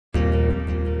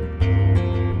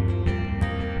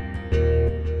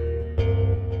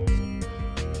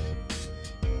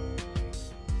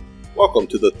Welcome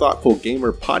to the Thoughtful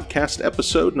Gamer Podcast,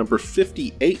 episode number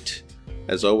 58.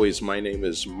 As always, my name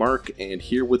is Mark, and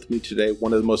here with me today,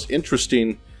 one of the most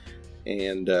interesting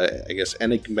and, I guess,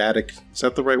 enigmatic, is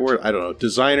that the right word? I don't know,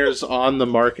 designers on the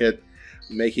market,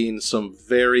 making some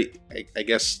very, I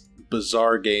guess,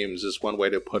 bizarre games is one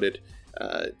way to put it.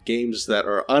 Games that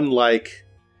are unlike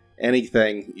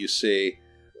anything you see.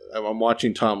 I'm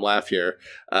watching Tom laugh here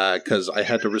because I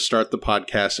had to restart the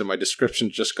podcast and my description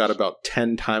just got about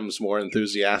 10 times more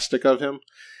enthusiastic of him.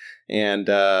 And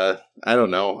I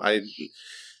don't know.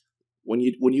 When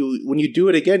you do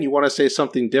it again, you want to say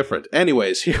something different.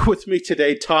 Anyways, here with me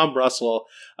today, Tom Russell.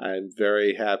 I'm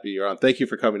very happy you're on. Thank you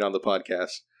for coming on the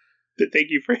podcast.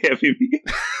 Thank you for having me.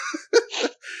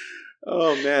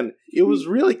 Oh, man. It was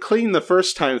really clean the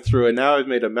first time through, and now I've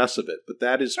made a mess of it. But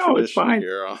that is tradition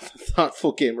here on the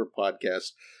Thoughtful Gamer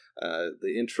Podcast.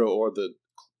 The intro or the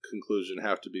conclusion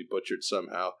have to be butchered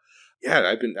somehow.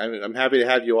 Yeah, I'm happy to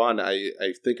have you on. I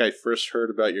think I first heard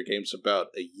about your games about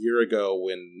a year ago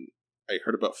when I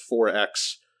heard about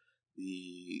 4X,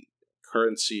 the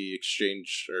currency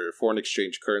exchange or foreign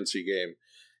exchange currency game.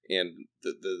 And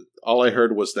the all I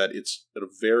heard was that it's a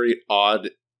very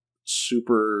odd,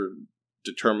 super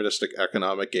deterministic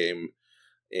economic game,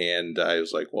 and I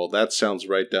was like, well, that sounds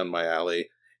right down my alley,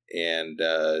 and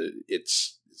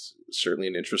it's certainly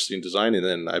an interesting design. And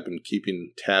then I've been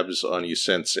keeping tabs on you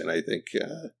since, and I think,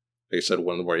 like I said,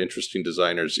 one of the more interesting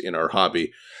designers in our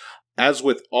hobby. As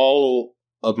with all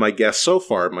of my guests so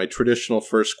far, my traditional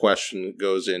first question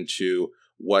goes into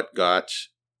what got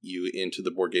you into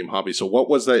the board game hobby. So what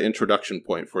was that introduction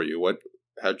point for you?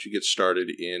 How did you get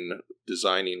started in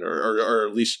designing or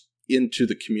at least into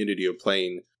the community of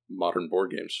playing modern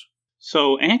board games?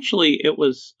 So actually, it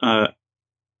was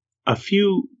a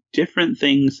few different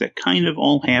things that kind of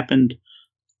all happened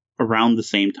around the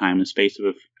same time in the space of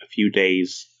a few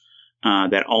days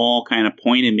that all kind of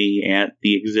pointed me at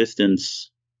the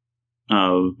existence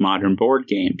of modern board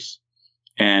games.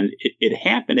 And it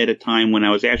happened at a time when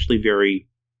I was actually very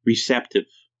receptive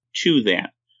to that.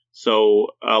 So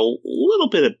a little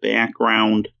bit of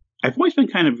background. I've always been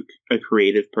kind of a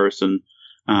creative person,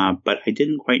 but I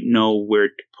didn't quite know where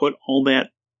to put all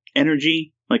that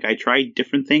energy. Like I tried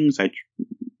different things. I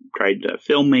tried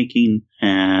filmmaking,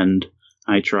 and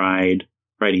I tried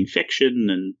writing fiction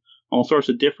and all sorts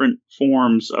of different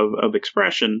forms of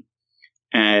expression,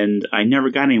 and I never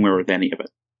got anywhere with any of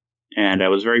it. And I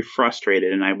was very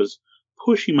frustrated, and I was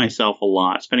pushing myself a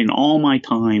lot, spending all my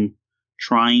time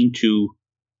trying to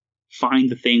find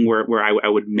the thing where I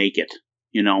would make it,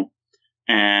 you know,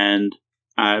 and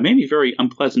it made me very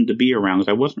unpleasant to be around because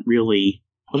I wasn't really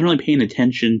paying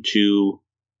attention to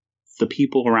the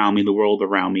people around me, the world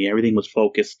around me. Everything was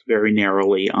focused very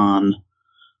narrowly on,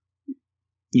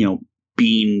 you know,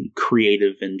 being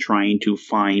creative and trying to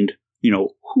find, you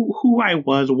know, who I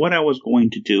was, what I was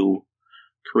going to do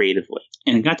creatively.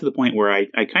 And it got to the point where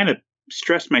I kind of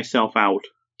stressed myself out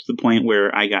to the point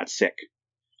where I got sick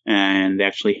and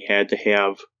actually had to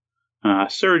have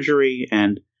surgery.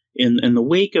 And in the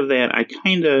wake of that, I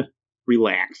kind of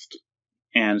relaxed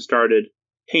and started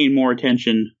paying more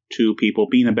attention to people,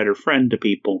 being a better friend to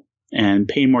people, and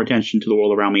paying more attention to the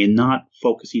world around me and not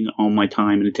focusing all my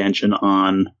time and attention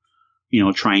on, you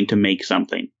know, trying to make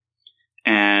something.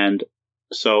 And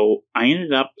so I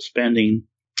ended up spending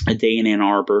a day in Ann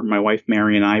Arbor, my wife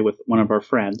Mary and I, with one of our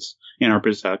friends. Ann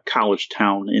Arbor's a college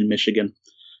town in Michigan.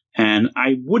 And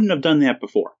I wouldn't have done that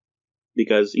before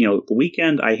because, you know, the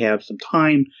weekend I have some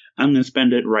time. I'm going to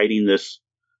spend it writing this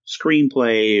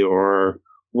screenplay or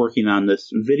working on this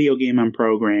video game I'm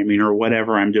programming or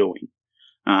whatever I'm doing.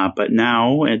 But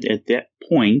now at that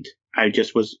point, I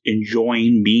just was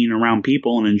enjoying being around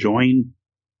people and enjoying,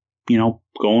 you know,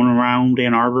 going around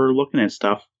Ann Arbor looking at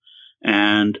stuff.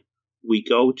 And we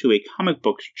go to a comic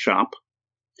book shop.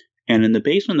 And in the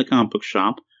basement of the comic book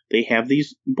shop, they have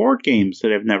these board games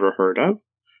that I've never heard of.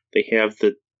 They have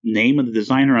the name of the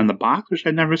designer on the box, which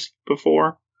I'd never seen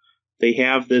before. They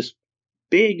have this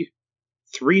big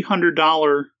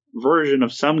 $300 version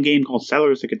of some game called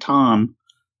Settlers of Catan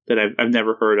that I've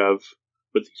never heard of,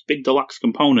 with these big deluxe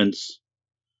components.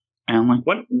 And I'm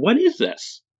like, what is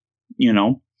this? You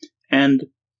know? And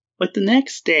like the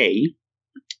next day,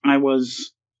 I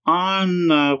was on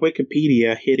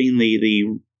Wikipedia hitting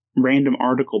the random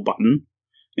article button,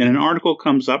 and an article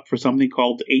comes up for something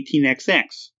called 18XX.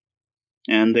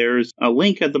 And there's a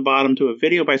link at the bottom to a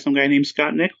video by some guy named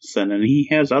Scott Nicholson, and he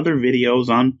has other videos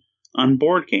on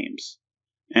board games.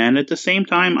 And at the same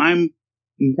time, I'm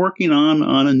working on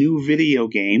a new video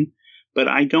game, but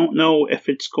I don't know if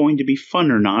it's going to be fun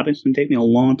or not. It's going to take me a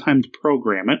long time to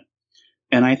program it.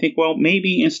 And I think, well,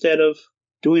 maybe instead of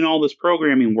doing all this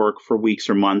programming work for weeks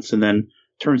or months and then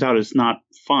turns out it's not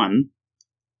fun,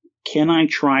 can I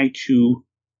try to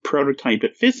prototype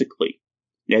it physically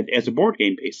as a board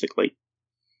game, basically?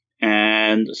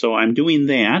 And so I'm doing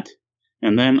that.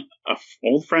 And then an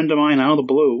old friend of mine out of the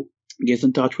blue gets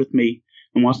in touch with me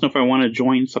and wants to know if I want to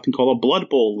join something called a Blood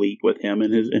Bowl League with him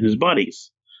and his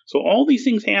buddies. So all these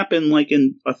things happen like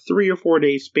in a 3 or 4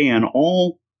 day span,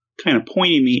 all kind of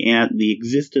pointing me at the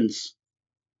existence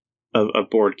of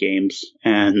board games.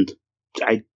 And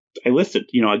I listened,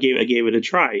 I gave it a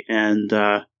try and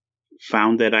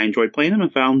found that I enjoyed playing them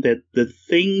and found that the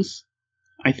things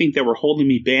I think that were holding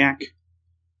me back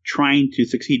trying to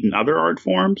succeed in other art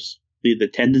forms, the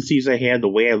tendencies I had, the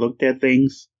way I looked at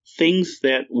things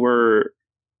that were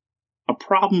a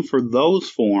problem for those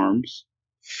forms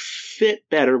fit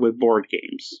better with board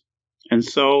games. And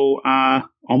so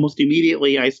almost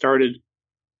immediately I started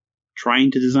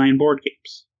trying to design board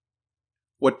games.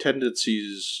 What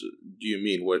tendencies do you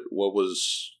mean?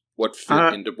 What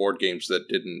fit into board games that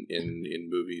didn't in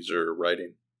movies or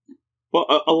writing?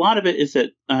 Well, a lot of it is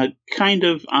that kind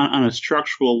of on a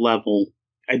structural level,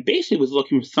 I basically was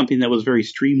looking for something that was very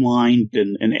streamlined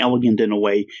and elegant in a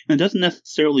way. And it doesn't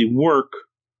necessarily work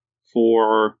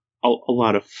for a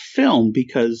lot of film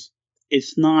because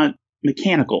it's not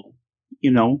mechanical,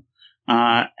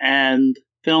 and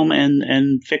film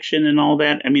and fiction and all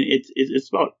that. I mean, it's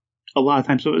about a lot of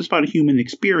times. So it's about a human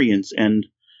experience, and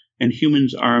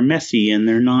humans are messy and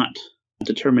they're not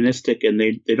deterministic and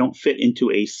they don't fit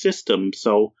into a system.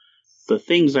 So the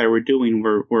things I were doing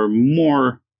were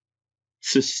more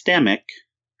systemic,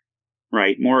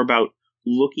 right? More about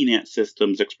looking at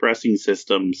systems, expressing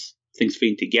systems, things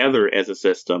fitting together as a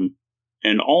system.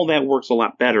 And all that works a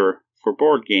lot better for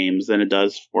board games than it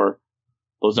does for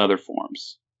those other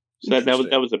forms. So that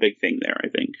was a big thing there, I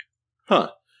think.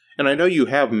 Huh. And I know you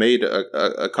have made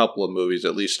a couple of movies.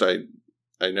 At least I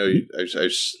know I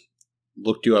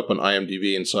looked you up on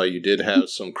IMDb and saw you did have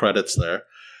some credits there.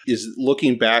 Is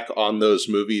looking back on those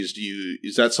movies,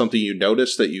 is that something you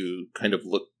noticed that you kind of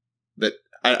look that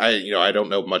I don't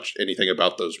know anything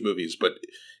about those movies, but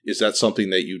is that something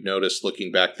that you noticed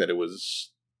looking back that it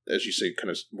was, as you say,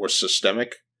 kind of more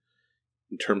systemic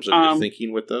in terms of your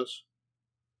thinking with those?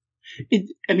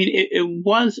 It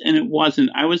was and it wasn't.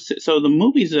 So the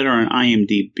movies that are on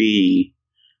IMDb,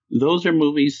 those are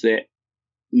movies that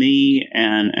me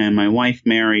and my wife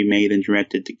Mary made and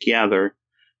directed together,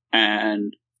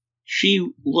 and she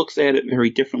looks at it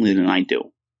very differently than I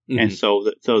do. Mm-hmm. And so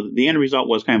the end result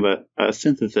was kind of a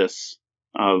synthesis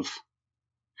of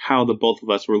how the both of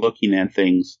us were looking at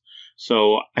things.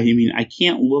 So, I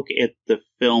can't look at the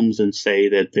films and say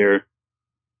that they're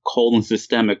cold and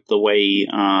systemic the way,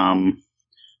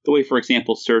 for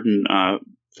example, certain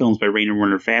films by Rainer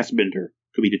Werner Fassbinder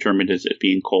could be determined as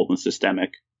being cold and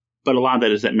systemic. But a lot of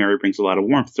that is that Mary brings a lot of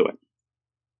warmth to it.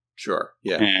 Sure,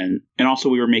 yeah. And also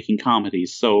we were making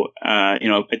comedies. So, I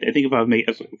think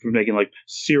if we're making like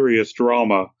serious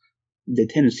drama, the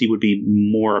tendency would be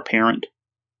more apparent.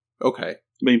 Okay.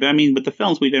 But the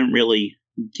films, we didn't really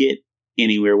get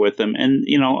anywhere with them. And,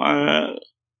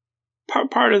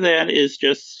 part of that is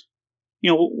just,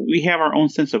 we have our own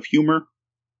sense of humor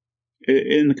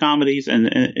in the comedies, and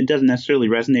it doesn't necessarily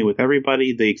resonate with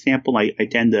everybody. The example I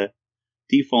tend to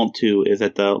default to is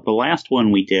that the last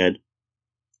one we did,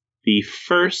 the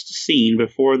first scene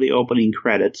before the opening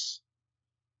credits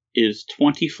is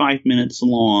 25 minutes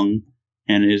long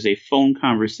and is a phone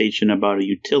conversation about a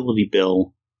utility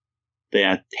bill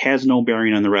that has no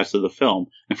bearing on the rest of the film.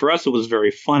 And for us, it was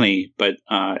very funny, but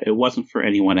it wasn't for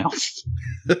anyone else.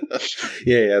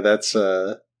 Yeah, that's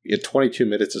 22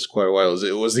 minutes is quite a while.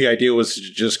 The idea was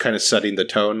just kind of setting the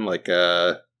tone, like.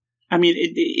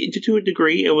 It, to a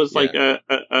degree, it was like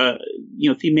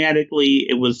thematically,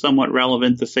 it was somewhat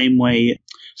relevant the same way.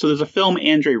 So there's a film,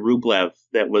 Andrei Rublev,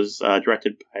 that was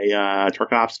directed by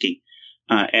Tarkovsky,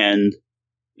 and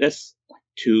that's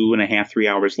 2.5, 3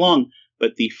 hours long.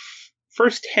 But the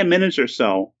first 10 minutes or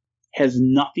so has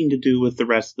nothing to do with the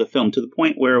rest of the film, to the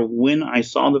point where when I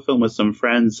saw the film with some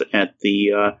friends at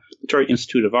the Detroit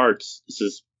Institute of Arts, this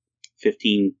is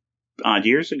 15 odd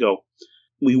years ago,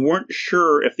 we weren't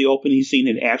sure if the opening scene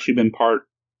had actually been part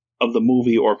of the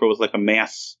movie or if it was like a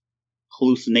mass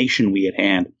hallucination we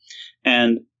had.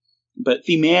 But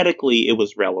thematically it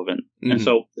was relevant. Mm-hmm. And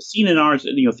so the scene in ours,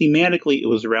 thematically it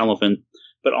was relevant,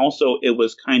 but also it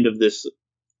was kind of this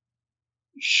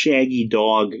shaggy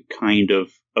dog kind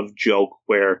of joke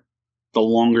where the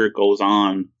longer it goes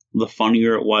on, the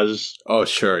funnier it was. Oh,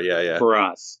 sure. Yeah. For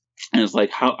us. And it's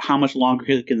like, how much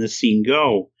longer can this scene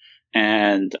go?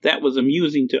 And that was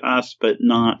amusing to us, but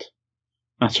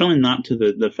certainly not to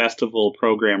the festival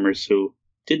programmers who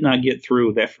did not get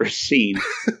through that first scene.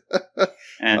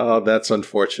 Oh, that's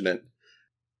unfortunate.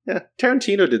 Yeah,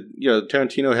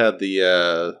 Tarantino had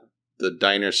the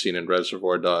diner scene in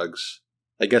Reservoir Dogs.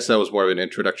 I guess that was more of an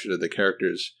introduction to the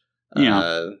characters.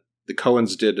 Yeah. The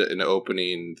Coens did an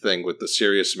opening thing with The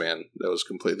Serious Man that was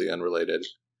completely unrelated.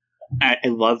 I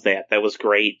love that. That was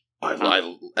great.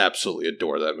 I absolutely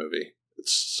adore that movie.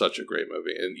 It's such a great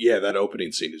movie. And yeah, that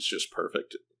opening scene is just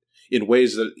perfect in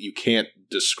ways that you can't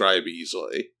describe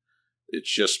easily.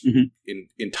 It's just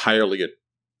entirely a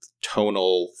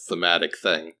tonal, thematic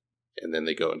thing. And then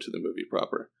they go into the movie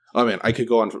proper. Oh man, I could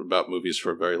go on about movies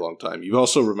for a very long time. You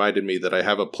also reminded me that I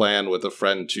have a plan with a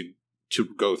friend to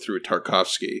go through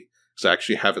Tarkovsky, because I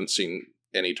actually haven't seen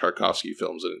any Tarkovsky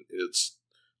films, and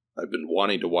I've been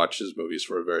wanting to watch his movies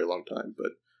for a very long time,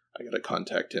 but I gotta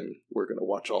contact him. We're gonna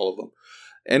watch all of them.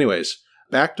 Anyways,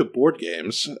 back to board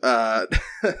games.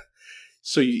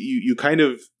 So you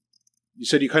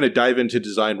said you kind of dive into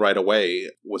design right away.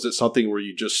 Was it something where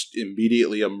you just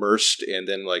immediately immersed and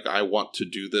then like, I want to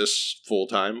do this full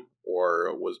time,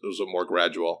 or was it more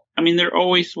gradual? I mean, there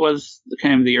always was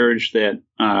the urge that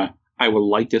I would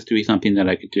like this to be something that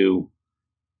I could do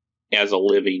as a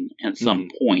living at some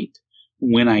point.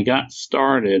 When I got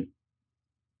started,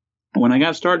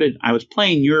 I was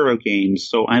playing Euro games,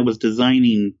 so I was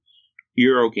designing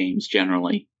Euro games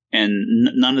generally, and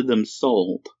none of them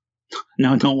sold.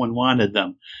 No one wanted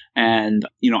them. And,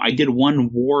 I did one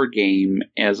war game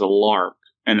as a lark,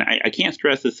 and I can't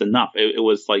stress this enough. It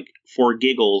was like, for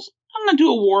giggles, I'm going to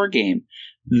do a war game.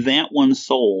 That one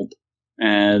sold,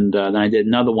 and then I did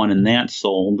another one, and that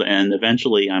sold, and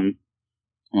eventually I'm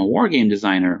a war game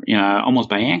designer, almost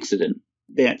by accident.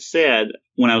 That said,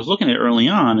 when I was looking at it early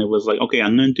on, it was like, okay,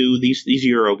 I'm going to do these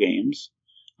Euro games.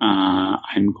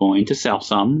 I'm going to sell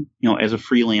some, as a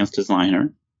freelance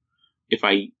designer. If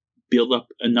I build up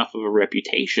enough of a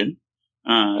reputation,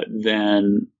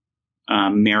 then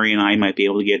Mary and I might be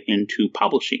able to get into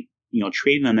publishing,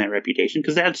 trading on that reputation,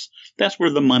 because that's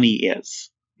where the money is.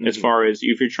 As far as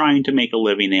if you're trying to make a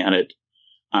living at it.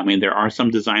 I mean, there are some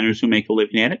designers who make a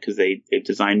living at it because they've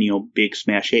designed, big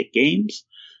smash hit games.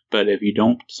 But if you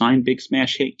don't design big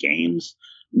smash hit games,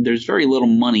 there's very little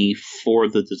money for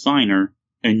the designer,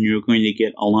 and you're going to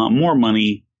get a lot more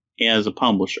money as a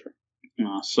publisher.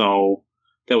 So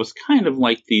that was kind of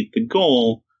like the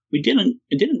goal. It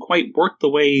didn't quite work the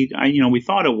way we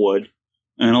thought it would,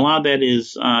 and a lot of that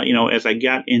is as I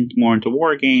got more into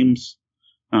war games,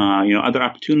 other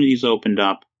opportunities opened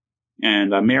up, and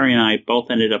Mary and I both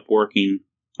ended up working.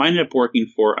 I ended up working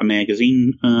for a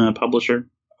magazine publisher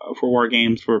for war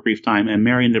games for a brief time, and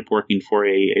Mary ended up working for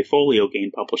a folio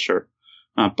game publisher,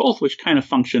 both which kind of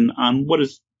function on what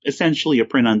is essentially a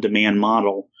print-on-demand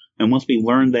model. And once we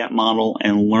learned that model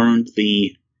and learned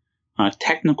the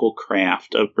technical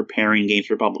craft of preparing games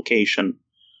for publication,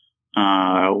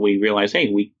 we realized,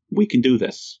 hey, we can do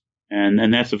this.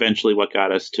 And that's eventually what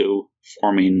got us to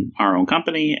forming our own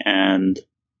company and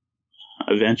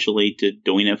eventually to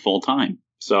doing it full time.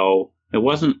 So it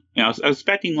wasn't, I was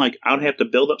expecting like I would have to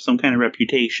build up some kind of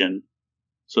reputation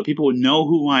so people would know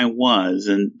who I was,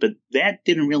 but that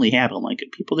didn't really happen. Like,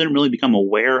 people didn't really become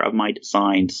aware of my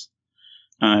designs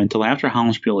until after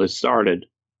Hollandspiele had started,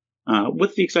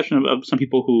 with the exception of some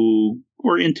people who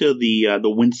were into the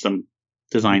winsome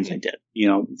designs I did.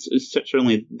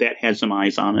 Certainly that had some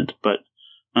eyes on it, but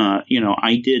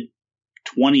I did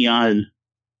 20 odd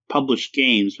published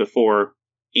games before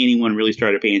anyone really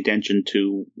started paying attention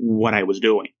to what I was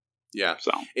doing. Yeah.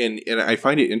 So and I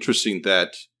find it interesting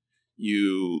that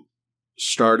you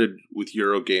started with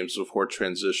Euro games before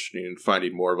transitioning and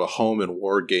finding more of a home in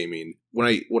wargaming.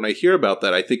 When I hear about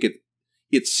that, I think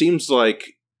it seems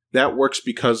like that works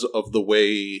because of the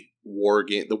way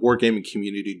the wargaming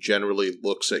community generally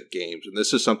looks at games. And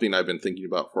this is something I've been thinking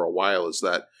about for a while, is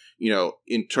that,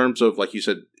 in terms of, like you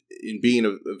said, in being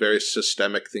a very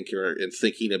systemic thinker and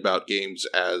thinking about games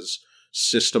as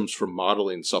systems for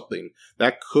modeling something,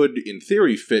 that could, in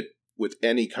theory, fit with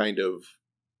any kind of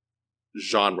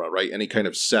genre, right? Any kind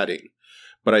of setting.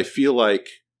 But I feel like,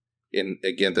 and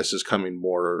again, this is coming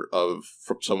more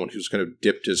from someone who's kind of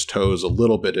dipped his toes a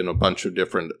little bit in a bunch of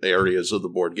different areas of the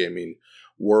board gaming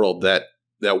world, that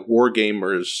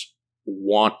wargamers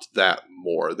want that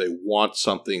more. They want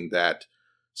something that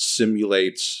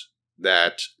simulates,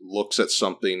 that looks at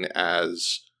something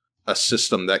as a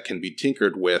system that can be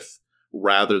tinkered with,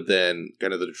 rather than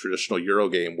kind of the traditional Euro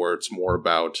game where it's more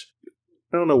about,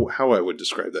 I don't know how I would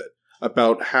describe that,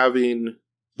 about having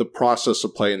the process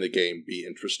of playing the game be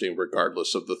interesting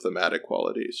regardless of the thematic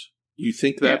qualities. You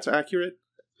think that's accurate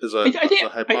as a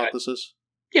hypothesis?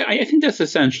 I think that's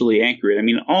essentially accurate. I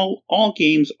mean, all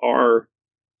games are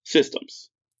systems.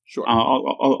 Sure.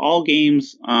 All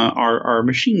games are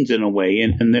machines in a way,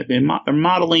 and they're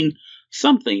modeling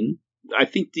something. I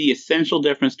think the essential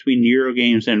difference between Euro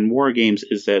games and war games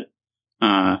is that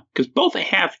because both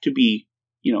have to be,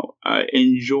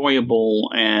 enjoyable,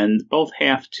 and both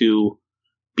have to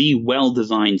be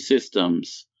well-designed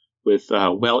systems with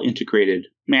well-integrated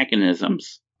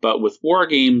mechanisms. But with war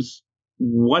games,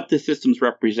 what the system's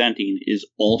representing is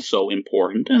also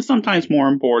important, and sometimes more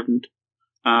important.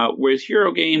 Whereas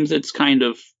Euro games,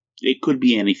 it could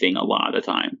be anything a lot of the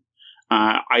time.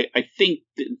 I think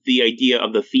the idea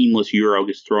of the themeless Euro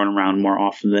gets thrown around more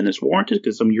often than is warranted,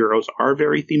 because some Euros are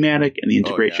very thematic and the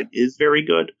integration is very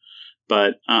good.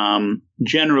 But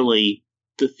generally,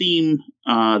 the theme,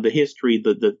 the history,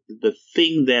 the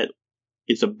thing that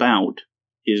it's about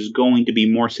is going to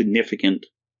be more significant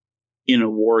in a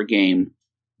war game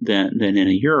than in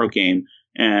a Euro game.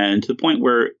 And to the point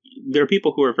where there are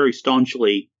people who are very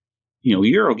staunchly,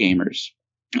 Euro gamers.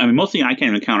 I mean, mostly I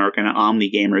can encounter kind of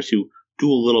omni gamers who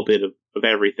do a little bit of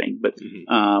everything. But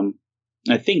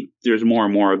I think there's more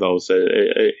and more of those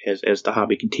as the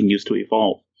hobby continues to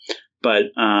evolve. But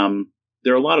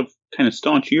there are a lot of kind of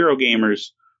staunch Euro gamers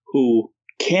who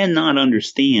cannot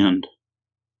understand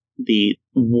the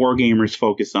war gamers'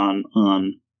 focus on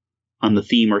the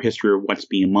theme or history of what's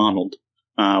being modeled.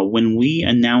 When we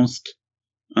announced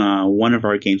one of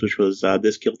our games, which was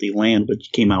This Guilty Land,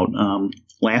 which came out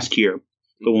last year,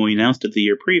 but when we announced it the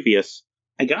year previous,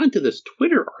 I got into this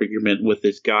Twitter argument with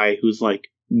this guy who's like,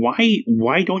 why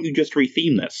don't you just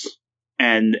retheme this?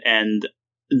 And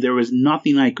there was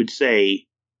nothing I could say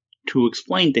to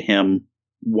explain to him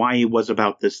why it was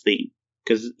about this theme.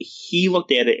 Because he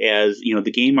looked at it as,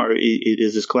 the game it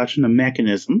is this collection of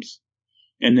mechanisms,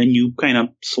 and then you kind of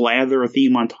slather a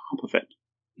theme on top of it.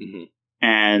 Mm-hmm.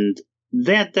 And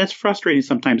that's frustrating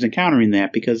sometimes encountering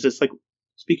that, because it's like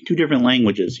speaking two different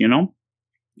languages,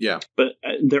 Yeah. But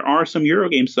there are some Euro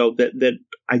games, though, that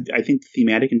I think the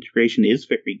thematic integration is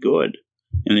very good,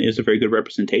 and it is a very good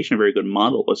representation, a very good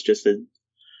model. It's just that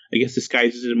I guess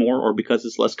disguises it more, or because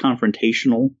it's less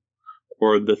confrontational,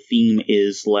 or the theme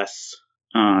is less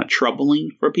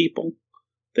troubling for people,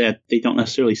 that they don't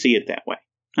necessarily see it that way.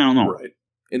 I don't know. Right.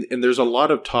 And there's a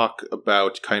lot of talk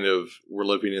about we're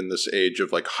living in this age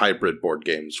of like hybrid board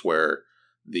games where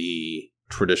the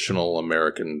traditional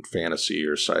American fantasy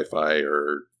or sci-fi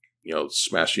or,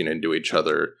 smashing into each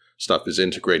other stuff is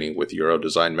integrating with Euro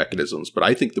design mechanisms. But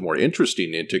I think the more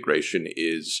interesting integration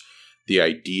is the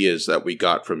ideas that we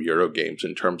got from Euro games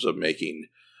in terms of making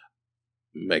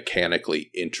mechanically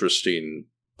interesting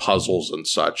puzzles and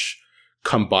such,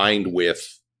 combined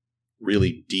with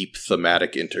really deep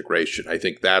thematic integration. I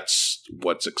think that's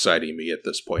what's exciting me at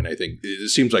this point. I think it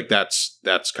seems like that's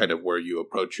kind of where you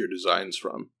approach your designs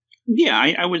from. Yeah,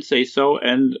 I would say so.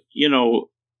 And,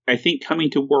 I think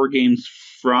coming to war games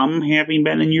from having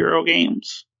been in Euro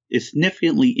games, it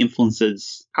significantly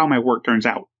influences how my work turns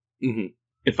out. Mm-hmm.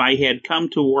 If I had come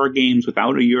to war games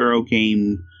without a Euro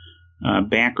game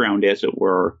background, as it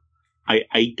were,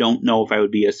 I don't know if I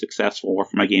would be as successful, or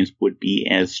if my games would be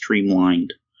as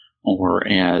streamlined, or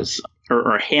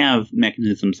have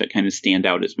mechanisms that kind of stand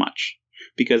out as much.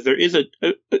 Because there is a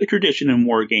tradition in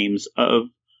war games of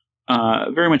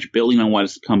very much building on what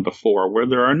has come before, where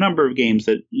there are a number of games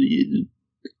that,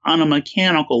 on a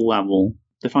mechanical level,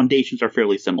 the foundations are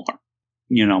fairly similar.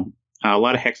 A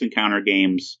lot of hex encounter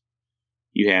games,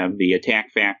 you have the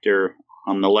attack factor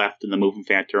on the left and the movement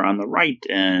factor on the right,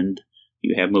 and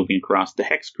you have moving across the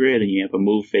hex grid, and you have a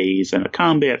move phase and a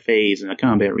combat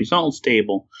results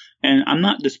table. And I'm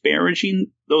not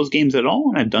disparaging those games at all,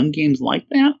 and I've done games like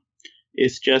that.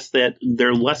 It's just that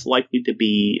they're less likely to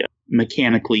be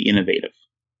mechanically innovative,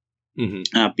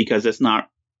 because it's not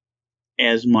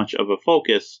as much of a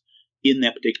focus in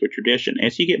that particular tradition.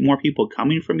 As you get more people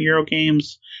coming from Euro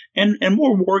games, and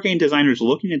more wargame designers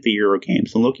looking at the Euro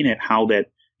games and looking at how that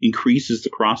increases the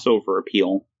crossover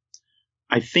appeal,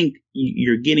 I think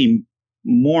you're getting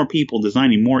more people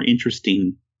designing more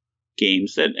interesting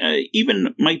games that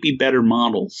even might be better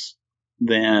models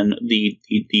than the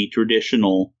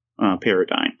traditional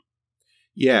paradigm.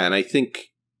 Yeah, and I think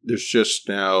there's just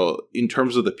now, in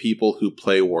terms of the people who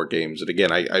play war games, and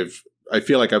again, I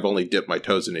feel like I've only dipped my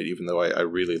toes in it, even though I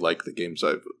really like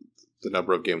the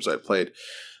number of games I've played.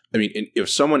 I mean, if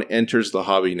someone enters the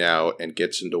hobby now and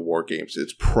gets into war games,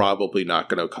 it's probably not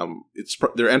going to come.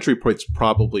 Their entry point's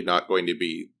probably not going to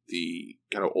be the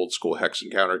kind of old school hex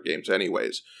encounter games,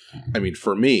 anyways. I mean,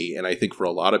 for me, and I think for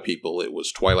a lot of people, it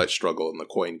was Twilight Struggle and the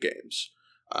coin games.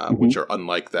 which are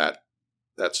unlike that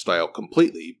style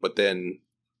completely. But then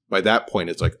by that point,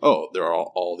 it's like, oh, there are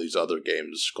all these other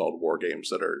games called war games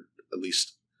that are at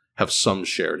least have some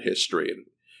shared history.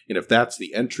 And if that's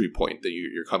the entry point, then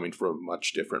you're coming from a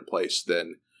much different place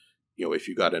than, if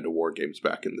you got into war games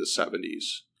back in the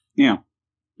 70s. Yeah.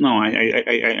 No,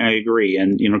 I agree.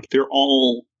 And, they're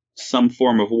all some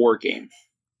form of war game.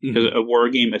 Because a war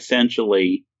game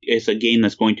essentially is a game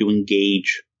that's going to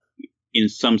engage in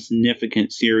some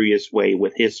significant, serious way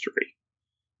with history.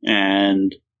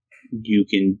 And you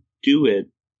can do it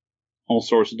all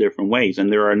sorts of different ways.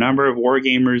 And there are a number of war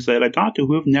gamers that I talked to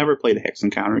who have never played a Hex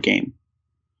Encounter game.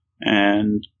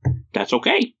 And that's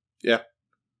okay. Yeah.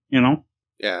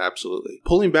 Yeah, absolutely.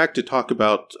 Pulling back to talk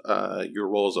about your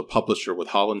role as a publisher with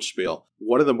Hollandspiele,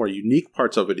 one of the more unique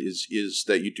parts of it is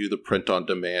that you do the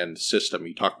print-on-demand system.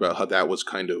 You talked about how that was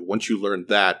kind of, once you learned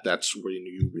that, that's when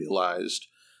you realized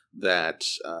that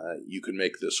you could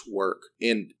make this work.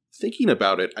 And thinking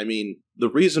about it, I mean, the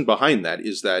reason behind that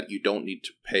is that you don't need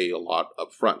to pay a lot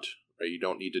up front. Right? You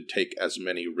don't need to take as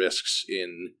many risks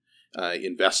in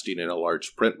investing in a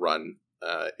large print run.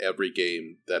 Every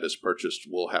game that is purchased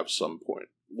will have some point,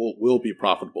 will be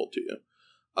profitable to you.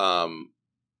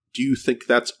 Do you think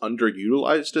that's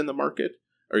underutilized in the market?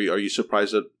 Are you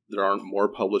surprised that there aren't more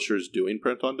publishers doing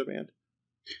print on demand?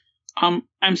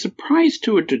 I'm surprised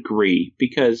to a degree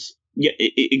because,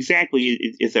 exactly,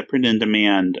 it's that print on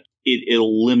demand. It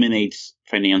eliminates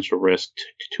financial risk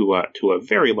to a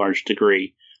very large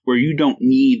degree, where you don't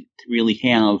need to really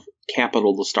have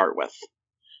capital to start with.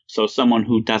 So someone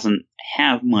who doesn't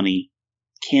have money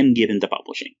can get into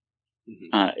publishing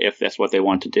if that's what they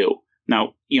want to do.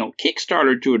 Now,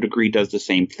 Kickstarter to a degree does the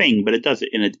same thing, but it does it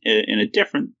in a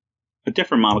different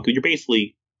model, because you're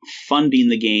basically funding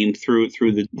the game through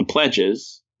the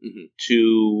pledges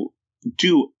to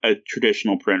do a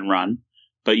traditional print run,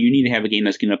 but you need to have a game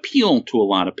that's going to appeal to a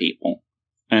lot of people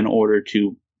in order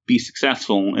to be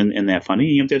successful in that funding.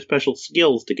 You have to have special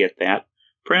skills to get that.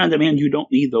 Print on demand, you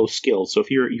don't need those skills. So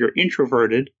if you're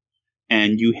introverted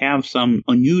and you have some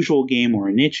unusual game or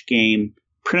a niche game,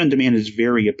 print on demand is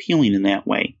very appealing in that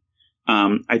way.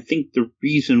 I think the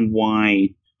reason why,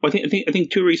 I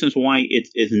think two reasons why it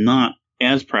is not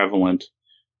as prevalent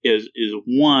is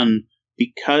one,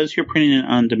 because you're printing it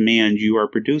on demand, you are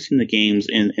producing the games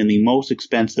in the most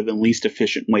expensive and least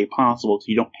efficient way possible, so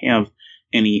you don't have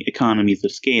any economies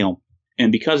of scale.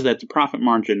 And because of that, the profit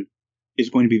margin is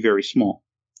going to be very small.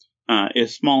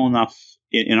 Is small enough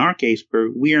in our case where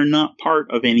we are not part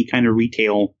of any kind of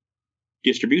retail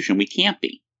distribution. We can't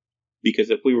be, because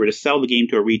if we were to sell the game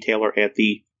to a retailer at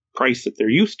the price that they're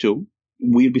used to,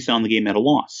 we'd be selling the game at a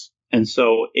loss. And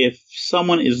so if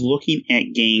someone is looking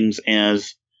at games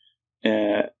as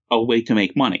a way to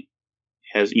make money,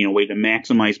 as a way to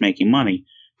maximize making money,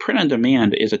 print on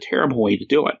demand is a terrible way to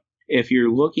do it. If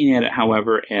you're looking at it,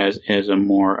 however, as a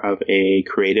more of a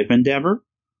creative endeavor,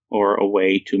 or a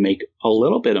way to make a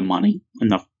little bit of money,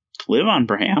 enough to live on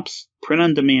perhaps, print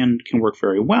on demand can work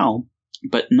very well,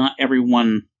 but not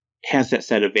everyone has that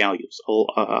set of values. A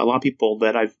lot of people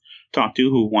that I've talked to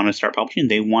who want to start publishing,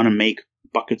 they want to make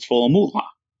buckets full of moolah,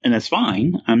 and that's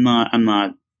fine. I'm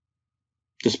not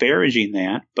disparaging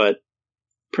that, but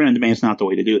print on demand is not the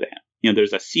way to do that.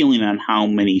 There's a ceiling on how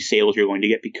many sales you're going to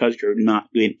get because you're not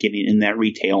getting in that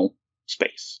retail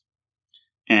space.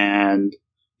 And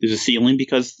there's a ceiling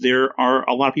because there are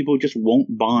a lot of people who just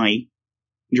won't buy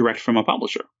direct from a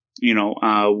publisher.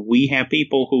 We have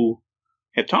people who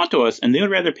have talked to us, and they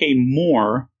would rather pay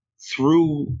more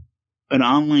through an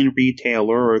online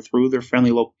retailer or through their friendly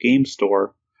local game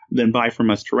store than buy from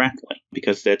us directly,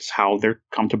 because that's how they're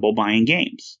comfortable buying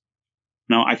games.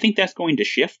 Now, I think that's going to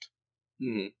shift.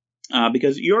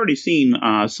 Because you've already seen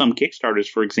some Kickstarters,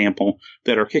 for example,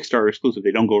 that are Kickstarter exclusive.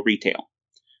 They don't go retail.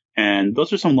 And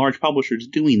those are some large publishers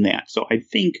doing that. So I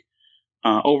think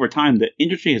over time, the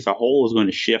industry as a whole is going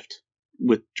to shift,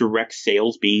 with direct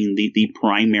sales being the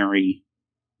primary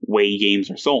way games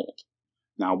are sold.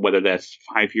 Now, whether that's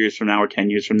 5 years from now or 10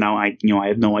 years from now, I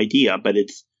have no idea. But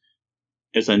it's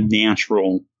a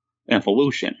natural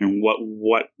evolution. And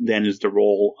what then is the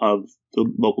role of the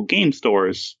local game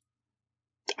stores?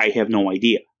 I have no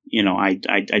idea.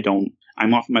 I don't.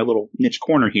 I'm off my little niche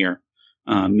corner here.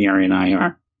 Mary and I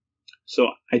are. So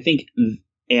I think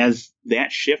as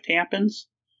that shift happens,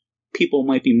 people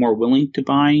might be more willing to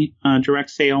buy direct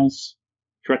sales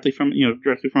directly from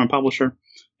a publisher,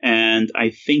 and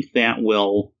I think that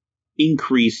will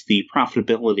increase the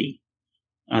profitability,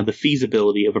 the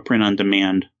feasibility of a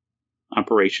print-on-demand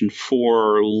operation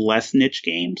for less niche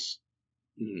games.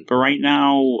 But right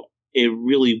now, it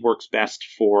really works best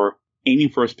for aiming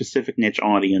for a specific niche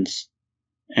audience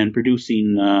and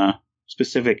producing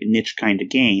specific niche kind of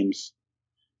games.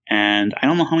 And I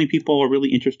don't know how many people are really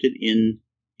interested in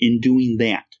doing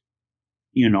that,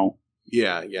 you know.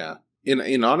 Yeah, yeah.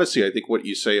 In honesty, I think what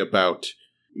you say about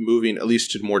moving at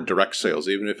least to more direct sales,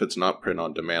 even if it's not print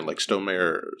on demand, like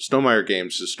Stonemaier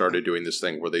Games has started doing this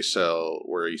thing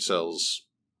where he sells,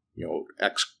 you know,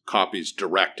 X copies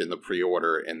direct in the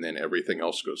pre-order, and then everything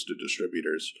else goes to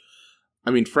distributors.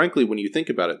 I mean, frankly, when you think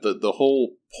about it, the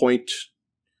whole point,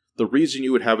 the reason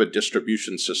you would have a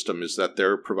distribution system is that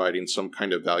they're providing some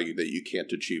kind of value that you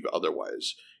can't achieve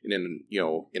otherwise. And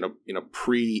in a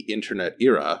pre-internet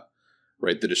era,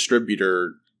 right, the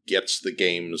distributor gets the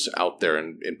games out there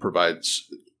and provides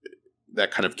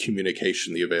that kind of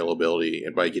communication, the availability,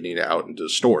 and by getting it out into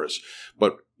stores.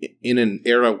 But in an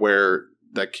era where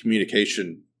that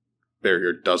communication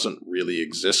barrier doesn't really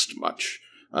exist much,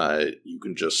 you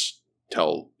can just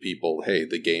tell people, hey,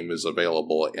 the game is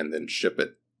available, and then ship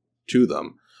it to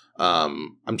them.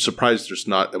 I'm surprised there's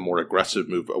not a more aggressive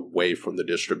move away from the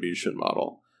distribution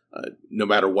model, no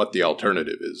matter what the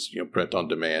alternative is, you know, print on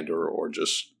demand or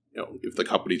just, you know, if the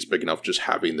company's big enough, just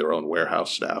having their own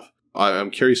warehouse staff.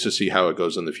 I'm curious to see how it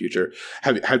goes in the future.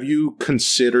 Have you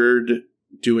considered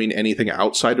doing anything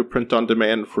outside of print on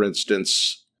demand? For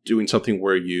instance, doing something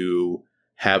where you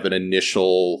have an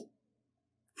initial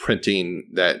printing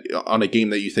that on a game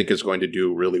that you think is going to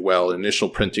do really well, initial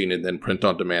printing and then print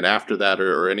on demand after that,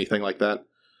 or anything like that?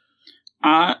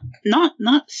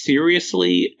 Not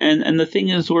seriously. And the thing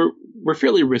is, we're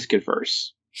fairly risk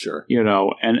adverse. Sure. You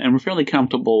know, and we're fairly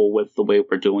comfortable with the way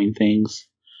we're doing things.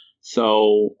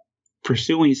 So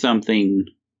pursuing something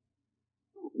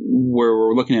where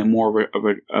we're looking at more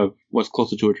of what's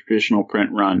closer to a traditional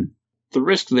print run, the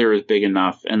risk there is big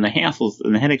enough, and the hassles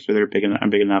and the headaches are big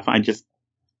enough.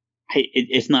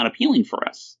 It's not appealing for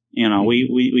us. You know,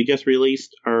 we just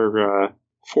released our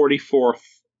 44th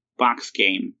box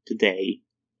game today,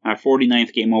 our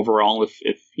 49th game overall,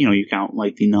 if you know, you count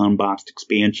like the non-boxed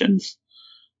expansions.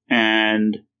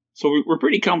 And so we're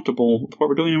pretty comfortable with what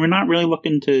we're doing, and we're not really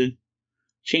looking to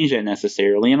change that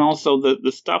necessarily. And also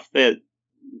the stuff that,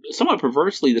 somewhat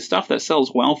perversely, the stuff that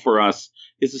sells well for us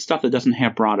is the stuff that doesn't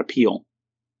have broad appeal.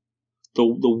 The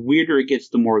weirder it gets,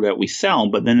 the more that we sell.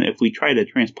 But then if we try to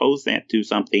transpose that to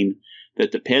something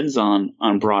that depends on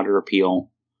broader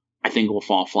appeal, I think we'll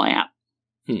fall flat.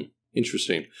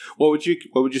 Interesting. What would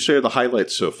you say are the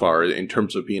highlights so far in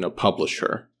terms of being a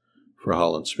publisher for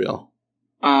Hollandspiele?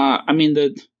 I mean,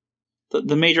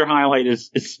 the major highlight is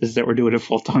that we're doing it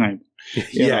full time.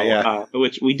 Yeah.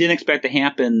 Which we didn't expect to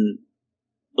happen,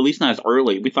 at least not as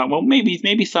early. We thought, well,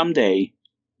 maybe someday,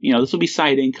 you know, this will be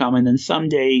side income, and then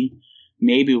someday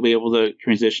maybe we'll be able to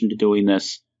transition to doing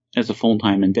this as a full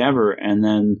time endeavor. And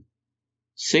then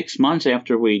 6 months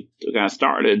after we got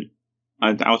started,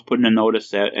 I was putting a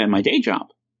notice at my day job,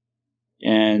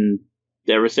 and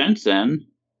ever since then,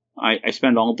 I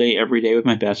spend all day, every day with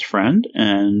my best friend,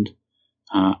 and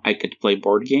I get to play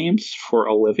board games for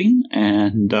a living,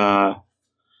 and I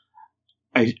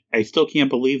still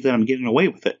can't believe that I'm getting away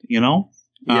with it, you know?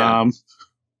 Yeah.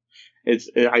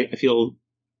 I feel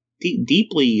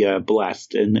deeply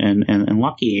blessed and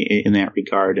lucky in that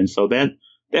regard, and so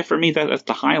that for me, that's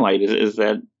the highlight, is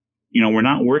that, you know, we're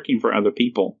not working for other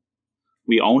people.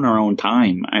 We own our own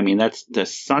time. I mean, that's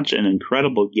such an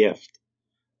incredible gift,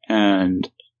 and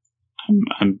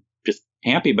I'm just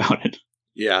happy about it.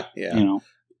 Yeah. You know.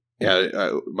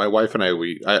 Yeah, my wife and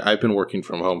I've been working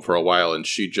from home for a while, and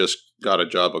she just got a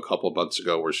job a couple months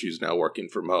ago where she's now working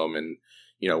from home, and,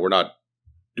 you know, we're not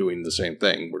doing the same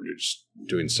thing. We're just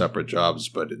doing separate jobs,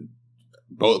 but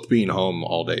both being home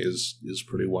all day is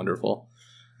pretty wonderful.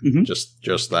 Mm-hmm. Just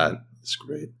that. It's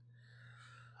great.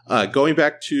 Going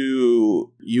back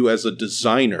to you as a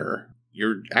designer,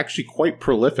 you're actually quite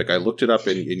prolific. I looked it up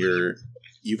in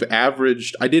you've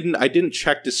averaged, I didn't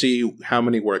check to see how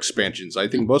many were expansions. I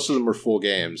think most of them were full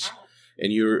games.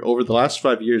 And over the last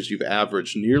 5 years, you've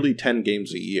averaged nearly 10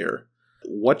 games a year.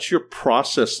 What's your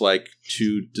process like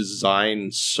to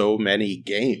design so many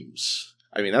games?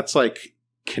 I mean, that's like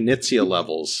Knizia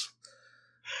levels.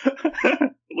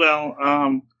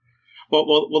 Well,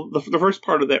 the first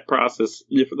part of that process,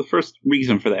 the first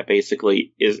reason for that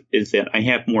basically is that I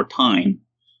have more time.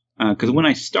 Because when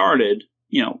I started,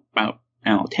 you know, about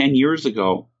 10 years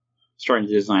ago, starting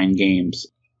to design games,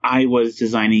 I was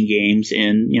designing games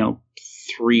in, you know,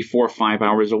 3, 4, 5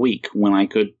 hours a week when I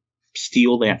could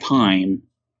steal that time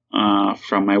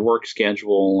from my work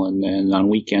schedule and on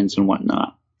weekends and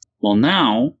whatnot. Well,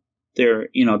 now there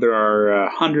are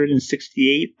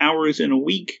 168 hours in a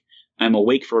week. I'm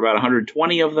awake for about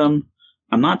 120 of them.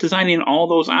 I'm not designing all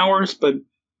those hours, but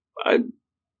a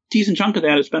decent chunk of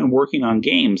that is spent working on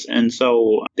games. And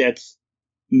so that's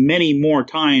many more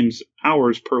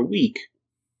hours per week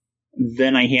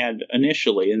than I had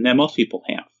initially, and that most people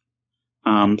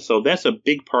have. So that's a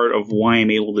big part of why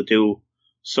I'm able to do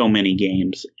so many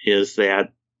games, is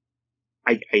that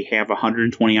I have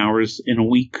 120 hours in a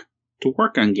week to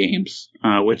work on games,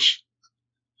 which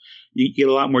you get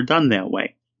a lot more done that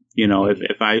way. You know,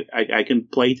 if I can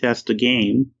play test a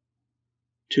game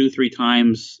 2-3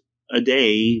 times a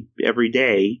day, every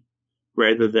day,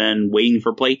 rather than waiting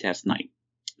for playtest night.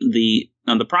 The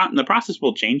process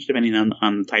will change depending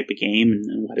on the type of game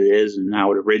and what it is and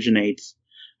how it originates.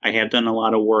 I have done a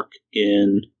lot of work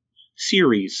in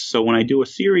series. So when I do a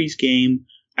series game,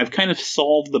 I've kind of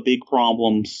solved the big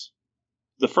problems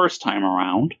the first time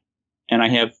around, and I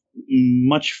have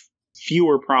much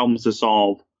fewer problems to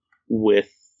solve with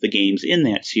the games in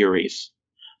that series.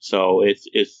 So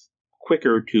it's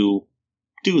quicker to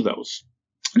do those.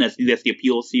 And that's the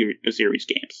appeal of series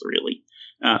games, really,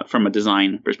 from a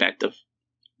design perspective.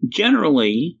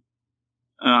 Generally,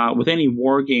 with any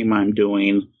war game I'm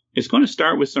doing, it's going to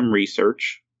start with some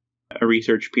research, a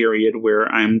research period where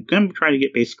I'm going to try to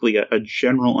get basically a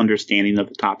general understanding of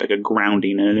the topic, a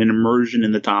grounding and an immersion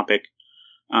in the topic.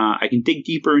 I can dig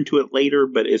deeper into it later,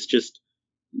 but it's just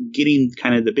getting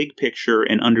kind of the big picture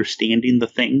and understanding the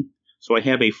thing. So I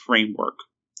have a framework.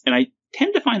 And I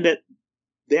tend to find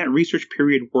that research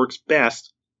period works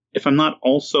best if I'm not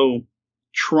also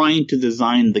trying to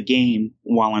design the game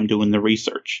while I'm doing the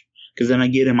research. Because then I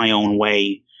get in my own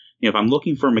way. You know, if I'm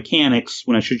looking for mechanics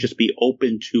when I should just be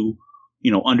open to,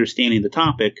 understanding the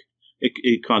topic,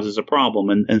 it causes a problem.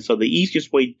 And so the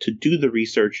easiest way to do the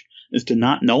research is to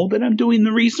not know that I'm doing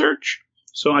the research.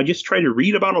 So I just try to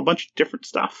read about a bunch of different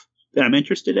stuff that I'm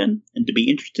interested in, and to be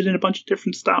interested in a bunch of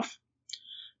different stuff.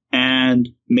 And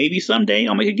maybe someday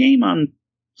I'll make a game on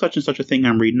such and such a thing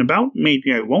I'm reading about.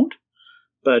 Maybe I won't,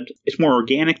 but it's more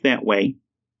organic that way.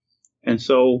 And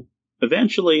so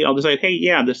eventually I'll decide, hey,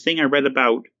 yeah, this thing I read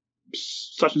about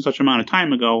such and such amount of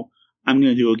time ago, I'm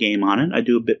going to do a game on it. I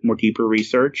do a bit more deeper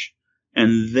research.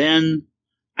 And then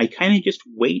I kind of just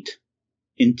wait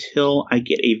until I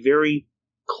get a very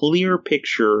clear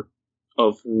picture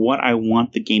of what I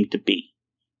want the game to be,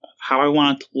 how I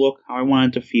want it to look, how I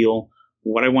want it to feel,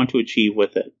 what I want to achieve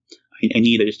with it. I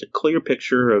need just a clear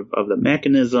picture of the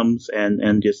mechanisms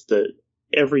and just the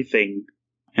everything.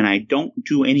 And I don't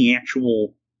do any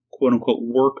actual quote unquote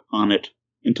work on it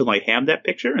until I have that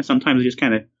picture. And sometimes it just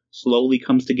kind of slowly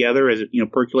comes together as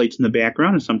it percolates in the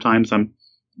background. And sometimes I'm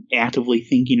actively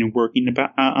thinking and working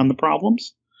about on the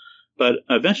problems. But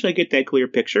eventually I get that clear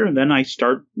picture, and then I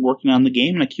start working on the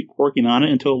game, and I keep working on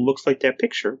it until it looks like that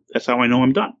picture. That's how I know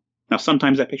I'm done. Now,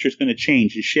 sometimes that picture is going to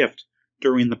change and shift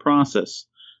during the process,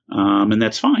 and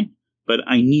that's fine. But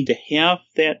I need to have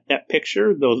that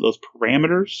picture, those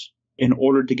parameters, in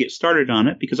order to get started on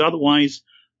it, because otherwise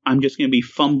I'm just going to be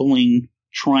fumbling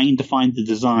trying to find the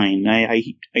design. I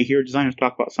hear designers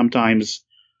talk about sometimes,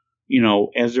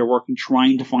 as they're working,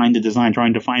 trying to find the design,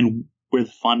 trying to find where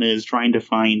the fun is, trying to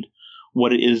find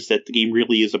what it is that the game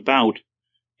really is about.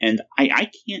 And I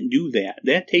can't do that.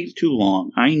 That takes too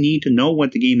long. I need to know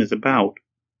what the game is about,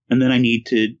 and then I need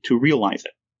to realize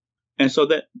it. And so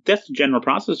that's the general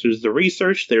process. There's the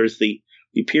research, there's the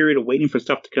period of waiting for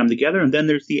stuff to come together, and then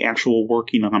there's the actual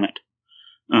working on it,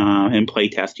 and play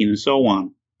testing and so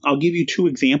on. I'll give you 2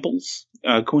 examples.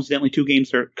 Coincidentally, 2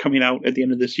 games are coming out at the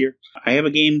end of this year. I have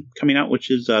a game coming out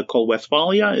which is called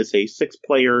Westphalia. It's a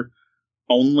 6-player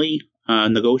only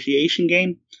negotiation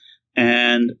game.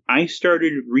 And I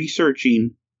started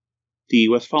researching the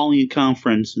Westphalian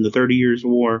Conference in the 30 Years'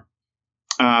 War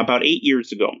about 8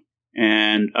 years ago.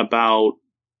 And about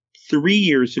 3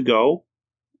 years ago,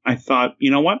 I thought,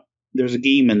 you know what? There's a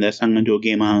game in this. I'm going to do a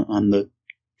game on the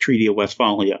Treaty of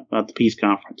Westphalia, about the peace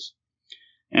conference.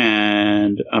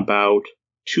 And about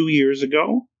 2 years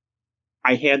ago,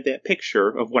 I had that picture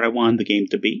of what I wanted the game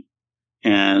to be,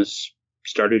 and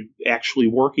started actually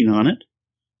working on it.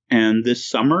 And this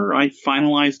summer, I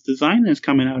finalized design, and it's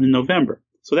coming out in November.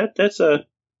 So that's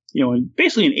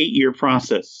basically an 8-year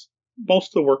process. Most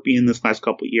of the work being in this last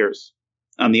couple of years.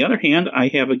 On the other hand, I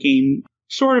have a game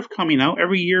sort of coming out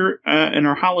every year. In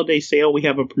our holiday sale, we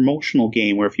have a promotional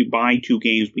game where if you buy 2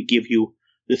 games, we give you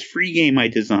this free game I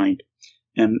designed.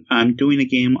 And I did a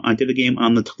game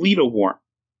on the Toledo War,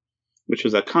 which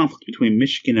was a conflict between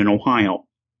Michigan and Ohio.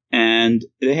 And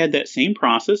they had that same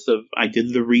process of I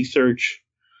did the research,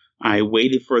 I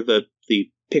waited for the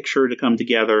picture to come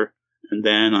together, and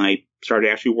then I started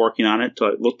actually working on it till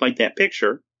it looked like that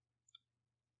picture.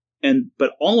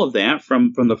 But all of that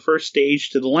from the first stage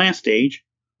to the last stage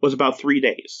was about 3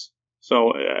 days.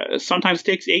 So sometimes it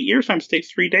takes 8 years, sometimes it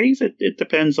takes 3 days. It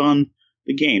depends on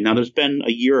the game. Now, there's been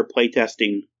a year of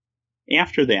playtesting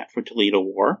after that for Toledo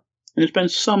War, and there's been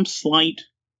some slight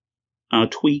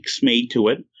tweaks made to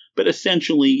it, but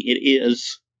essentially it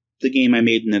is the game I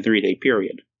made in the 3-day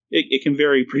period. It can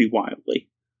vary pretty wildly.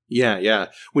 Yeah.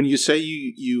 When you say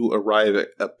you arrive at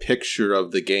a picture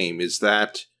of the game, is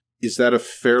that a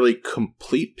fairly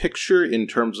complete picture in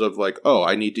terms of like, oh,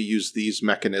 I need to use these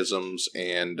mechanisms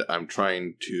and I'm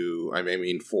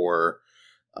aiming for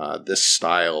this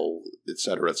style, et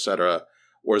cetera,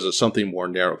 or is it something more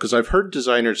narrow? Because I've heard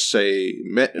designers say,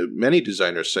 many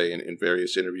designers say in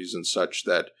various interviews and such,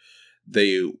 that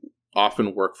they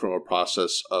often work from a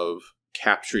process of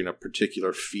capturing a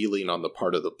particular feeling on the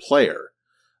part of the player.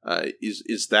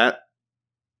 Is that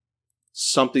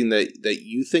something that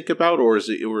you think about, or is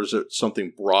it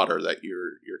something broader that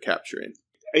you're capturing?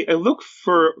 I look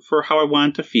for how I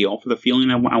want it to feel, for the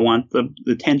feeling I want,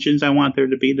 the tensions I want there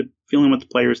to be, the feeling I want the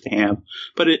players to have.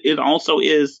 But it also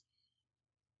is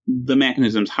the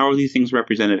mechanisms. How are these things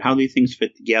represented? How do these things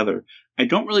fit together? I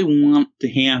don't really want to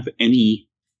have any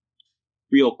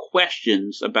real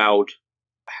questions about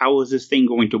how is this thing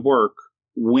going to work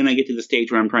when I get to the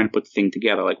stage where I'm trying to put the thing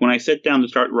together. Like when I sit down to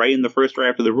start writing the first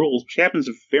draft of the rules, which happens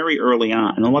very early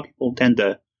on, and a lot of people tend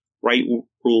to write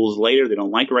rules later. They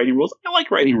don't like writing rules. I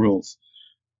like writing rules.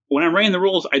 When I'm writing the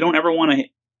rules, I don't ever want to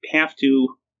have to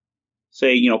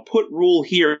say, put rule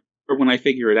here when I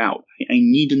figure it out. I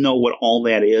need to know what all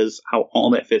that is, how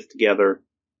all that fits together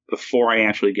before I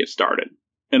actually get started.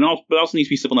 But it also needs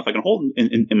to be simple enough I can hold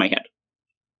in my head.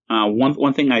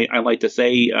 One thing I like to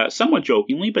say, somewhat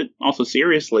jokingly, but also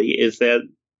seriously, is that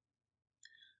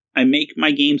I make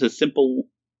my games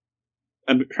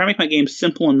I'm trying to make my games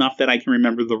simple enough that I can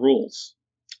remember the rules.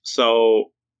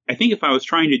 So I think if I was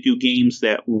trying to do games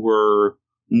that were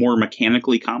more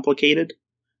mechanically complicated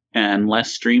and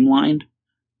less streamlined,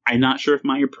 I'm not sure if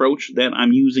my approach that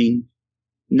I'm using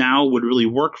now would really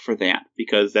work for that,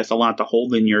 because that's a lot to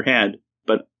hold in your head.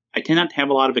 But I tend not to have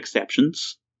a lot of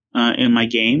exceptions in my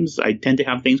games. I tend to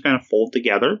have things kind of fold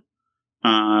together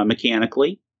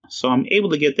mechanically. So I'm able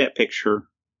to get that picture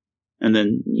and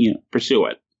then, pursue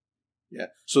it. Yeah.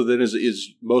 So then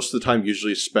is most of the time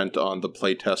usually spent on the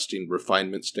playtesting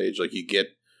refinement stage? Like you get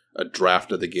a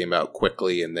draft of the game out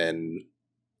quickly, and then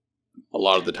a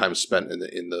lot of the time spent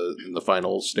in the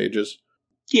final stages?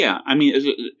 Yeah, I mean,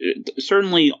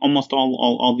 certainly almost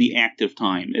all the active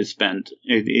time is spent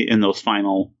in those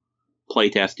final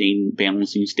playtesting,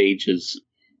 balancing stages,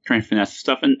 trying to finesse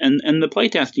stuff. And the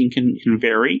playtesting can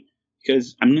vary,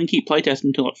 because I'm going to keep playtesting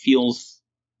until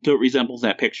it resembles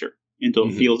that picture, until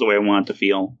it feels the way I want it to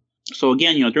feel. So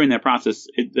again, during that process,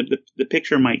 the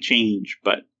picture might change,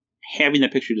 but having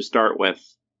that picture to start with,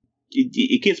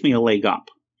 it gives me a leg up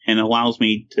and allows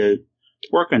me to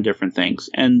work on different things.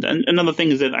 And another thing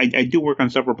is that I do work on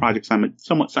several projects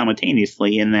somewhat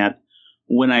simultaneously, in that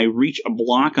when I reach a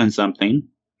block on something,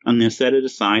 I'm going to set it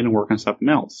aside and work on something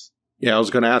else. Yeah, I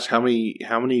was going to ask, how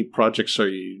many projects do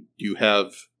you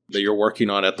have that you're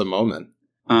working on at the moment?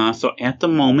 So at the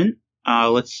moment,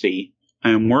 let's see.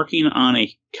 I'm working on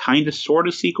a kind of sort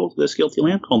of sequel to This Guilty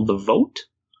Land called The Vote,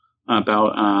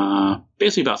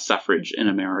 basically about suffrage in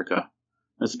America.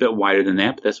 That's a bit wider than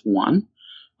that, but that's one.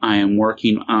 I am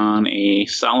working on a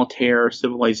solitaire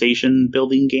civilization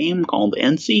building game called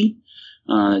NC.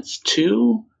 That's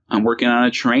 2. I'm working on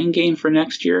a train game for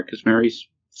next year, because Mary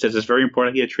says it's very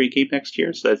important to get a train game next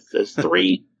year, so that's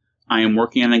 3. I am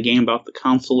working on a game about the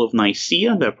Council of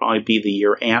Nicaea. That'll probably be the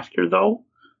year after, though,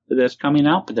 that's coming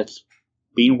out, but that's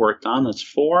being worked on. That's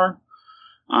 4.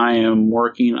 I am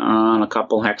working on a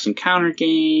couple Hex Encounter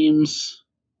games,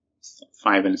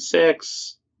 5 and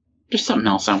 6. There's something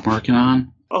else I'm working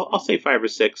on. I'll say 5 or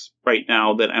 6 right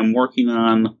now that I'm working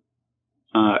on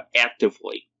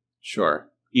actively. Sure.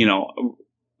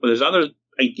 There's other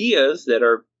ideas that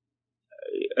are,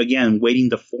 again, waiting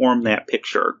to form that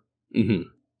picture. Mm-hmm.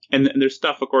 And there's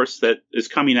stuff, of course, that is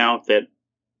coming out that,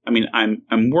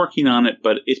 I'm working on it,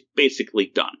 but it's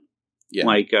basically done. Yeah.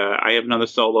 Like, I have another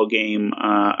solo game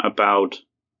about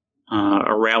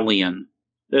Aurelian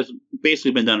that's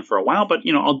basically been done for a while, but,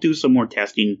 I'll do some more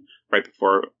testing right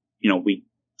before, we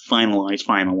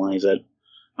finalize it.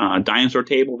 Dinosaur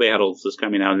Table Battles is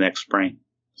coming out next spring,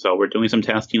 so we're doing some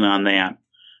testing on that.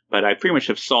 But I pretty much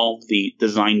have solved the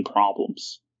design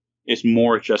problems. It's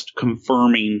more just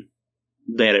confirming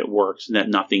that it works and that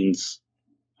nothing's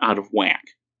out of whack.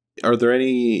 Are there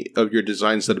any of your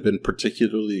designs that have been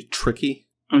particularly tricky?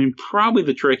 I mean, probably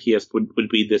the trickiest would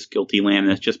be this Guilty Land.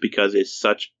 That's just because it's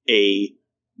such a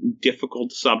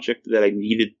difficult subject that I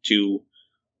needed to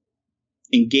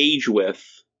engage with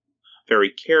very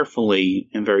carefully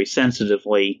and very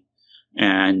sensitively.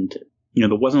 And, there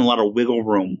wasn't a lot of wiggle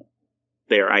room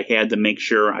there. I had to make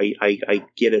sure I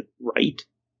get it right,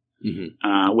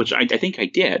 which I think I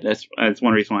did. That's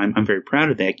one reason why I'm very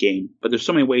proud of that game. But there's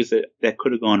so many ways that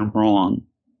could have gone wrong.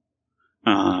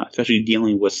 Especially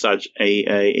dealing with such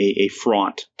a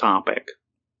fraught topic.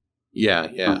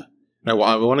 Yeah. I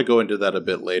want to go into that a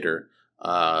bit later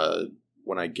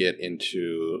when I get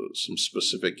into some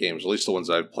specific games, at least the ones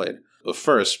I've played. But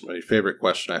first, my favorite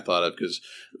question I thought of, because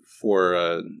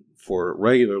for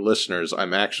regular listeners,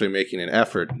 I'm actually making an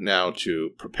effort now to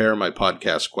prepare my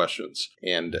podcast questions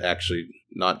and actually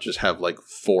not just have like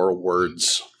 4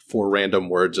 random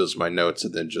words as my notes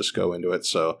and then just go into it.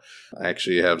 So I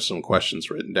actually have some questions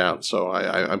written down. So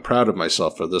I'm proud of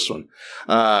myself for this one.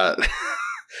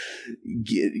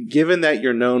 Given that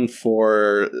you're known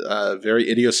for very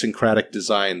idiosyncratic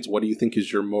designs, what do you think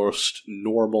is your most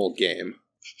normal game?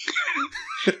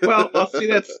 Well, I'll see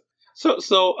that's...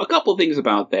 So a couple things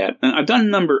about that. I've done a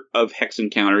number of Hex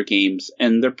Encounter games,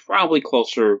 and they're probably as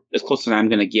close as I'm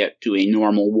going to get to a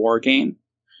normal war game.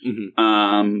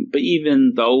 But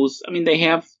even those, I mean, they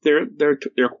have their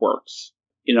quirks.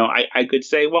 I could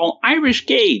say, well, Irish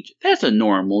Gauge, that's a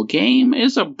normal game.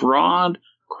 It's a broad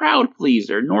crowd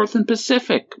pleaser. Northern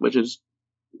Pacific, which is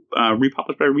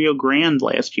republished by Rio Grande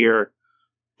last year,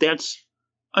 that's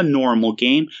a normal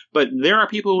game. But there are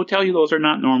people who tell you those are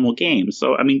not normal games.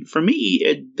 So, I mean, for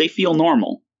me, they feel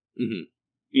normal.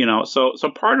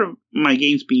 So part of my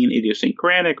games being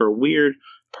idiosyncratic or weird,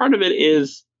 part of it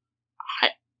is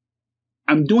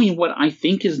I'm doing what I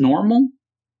think is normal,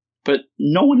 but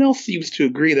no one else seems to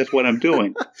agree that's what I'm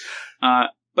doing.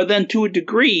 But then to a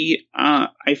degree,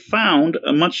 I found,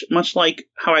 much like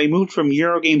how I moved from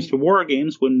Eurogames to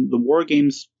Wargames when the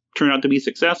Wargames turned out to be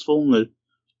successful and the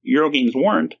Eurogames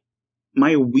weren't,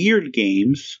 my weird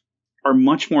games are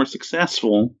much more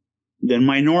successful than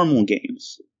my normal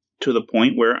games, to the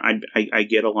point where I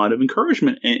get a lot of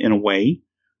encouragement in a way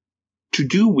to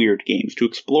do weird games, to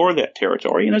explore that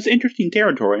territory. And it's interesting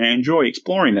territory, and I enjoy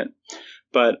exploring it.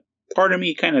 But part of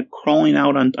me kind of crawling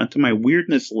out onto my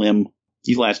weirdness limb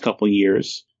these last couple of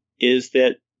years is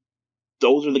that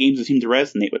those are the games that seem to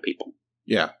resonate with people.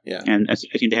 Yeah. And I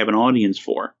seem to have an audience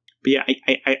for. But yeah,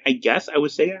 I guess I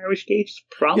would say Irish Gauge is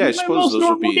probably I suppose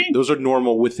those are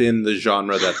normal within the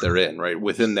genre that they're in, right?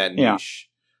 Within that niche.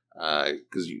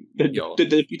 Because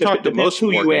you talk to most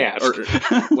who you ask.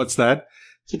 What's that?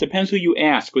 So it depends who you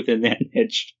ask within that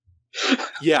niche.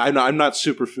 Yeah, I know. I'm not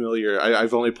super familiar.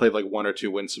 I've only played like 1 or 2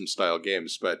 Winsome style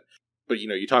games, but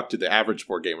you talk to the average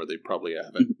board gamer, they probably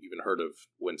haven't even heard of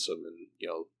Winsome, and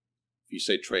if you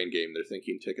say train game, they're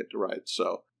thinking Ticket to Ride.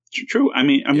 So true. I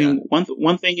mean,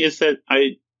 one thing is that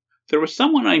there was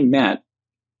someone I met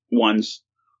once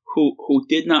who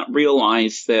did not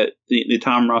realize that the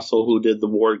Tom Russell who did the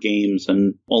war games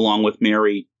and along with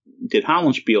Mary did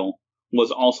Hollandspiele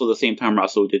was also the same Tom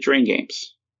Russell who did train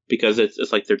games, because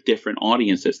it's like they're different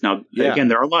audiences. Now, again,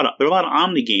 there are a lot of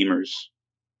omni gamers,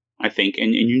 I think,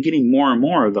 and you're getting more and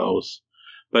more of those.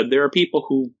 But there are people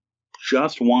who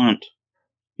just want,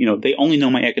 they only know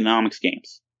my economics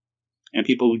games, and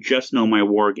people who just know my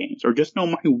war games or just know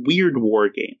my weird war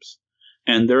games.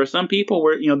 And there are some people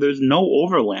where, there's no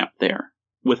overlap there.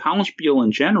 With Hollandspiele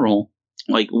in general,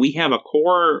 like, we have a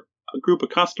core group of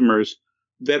customers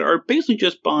that are basically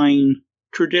just buying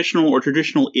traditional or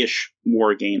traditional-ish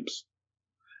war games.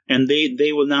 And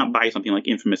they will not buy something like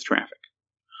Infamous Traffic,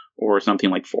 or something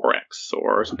like 4X,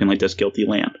 or something like this Guilty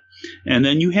Land. And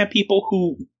then you have people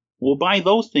who will buy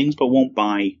those things, but won't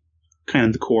buy kind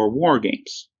of the core war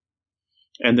games.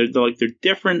 And they're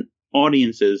different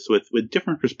audiences with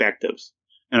different perspectives.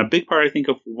 And a big part, I think,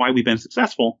 of why we've been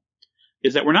successful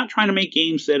is that we're not trying to make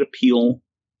games that appeal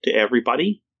to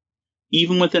everybody.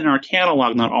 Even within our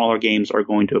catalog, not all our games are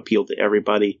going to appeal to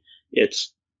everybody.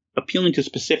 It's appealing to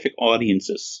specific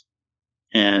audiences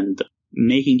and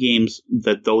making games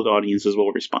that those audiences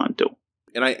will respond to.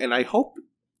 And I hope,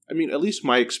 at least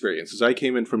my experience is I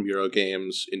came in from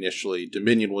Eurogames initially.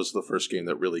 Dominion was the first game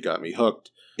that really got me hooked.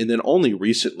 And then only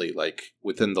recently, like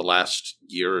within the last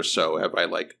year or so, have I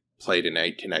played an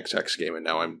 18xx game, and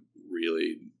now I'm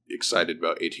really excited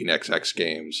about 18xx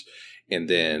games. And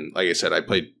then, like I said, I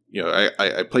played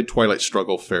I played Twilight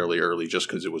Struggle fairly early just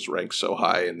because it was ranked so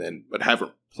high, but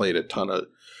haven't played a ton of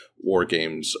war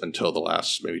games until the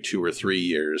last maybe 2 or 3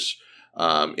 years.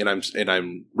 And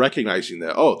I'm recognizing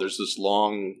that there's this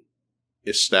long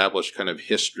established kind of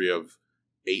history of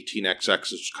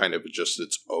 18xx is kind of just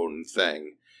its own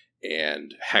thing,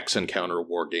 and Hex Encounter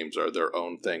war games are their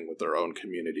own thing with their own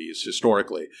communities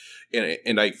historically.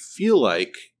 And I feel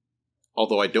like,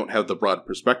 although I don't have the broad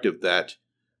perspective, that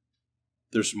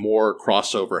there's more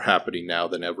crossover happening now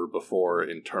than ever before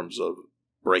in terms of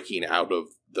breaking out of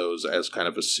those as kind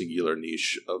of a singular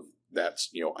niche of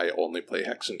that's, I only play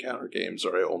Hex Encounter games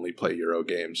or I only play Euro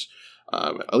games.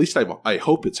 At least I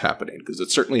hope it's happening, because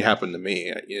it certainly happened to me.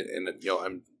 And,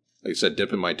 I'm, like I said,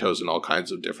 dipping my toes in all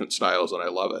kinds of different styles, and I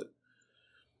love it.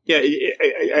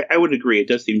 Yeah, I would agree. It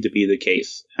does seem to be the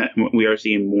case. We are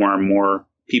seeing more and more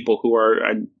people who are,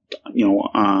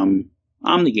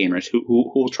 omni-gamers who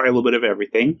will try a little bit of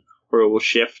everything, or will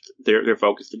shift their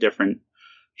focus to different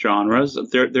genres.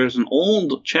 There's an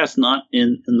old chestnut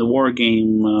in the war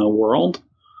game world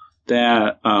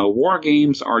that war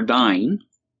games are dying.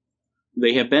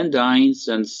 They have been dying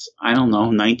since,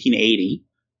 1980,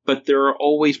 but there are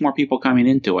always more people coming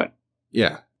into it.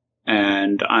 Yeah.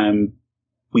 And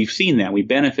we've seen that. We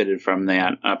benefited from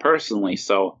that personally.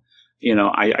 So,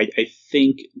 I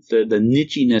think the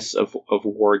nichiness of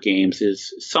war games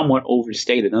is somewhat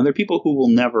overstated. Now, there are people who will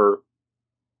never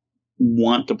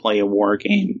want to play a war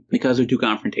game because they're too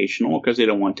confrontational, because they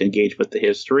don't want to engage with the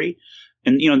history.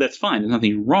 And, that's fine. There's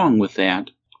nothing wrong with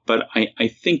that. But I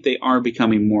think they are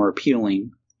becoming more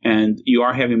appealing. And you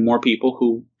are having more people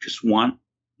who just want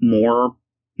more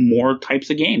types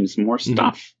of games, more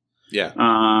stuff. Yeah.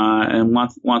 And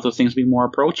want those things to be more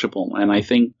approachable. And I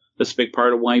think that's a big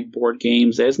part of why board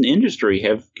games as an industry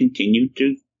have continued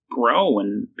to grow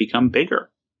and become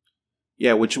bigger.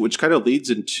 Yeah, which kind of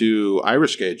leads into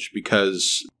Irish Gauge,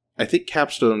 because I think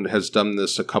Capstone has done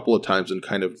this a couple of times in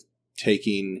kind of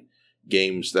taking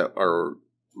games that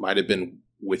might have been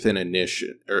within a niche,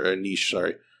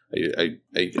 sorry. I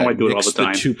do it all the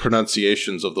time. The two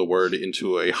pronunciations of the word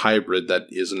into a hybrid that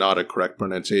is not a correct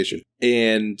pronunciation,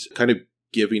 and kind of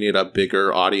giving it a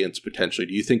bigger audience potentially.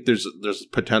 Do you think there's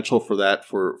potential for that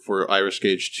for Irish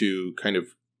Gauge to kind of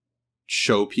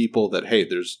show people that, hey,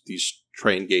 there's these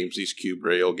train games, these cube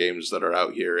rail games that are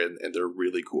out here, and they're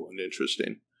really cool and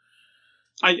interesting?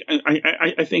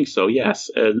 I think so,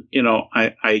 yes.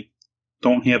 I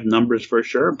don't have numbers for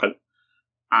sure, but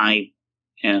I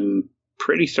am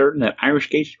pretty certain that Irish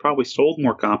Gauge has probably sold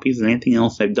more copies than anything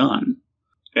else I've done.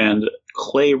 And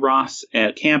Clay Ross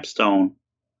at Capstone,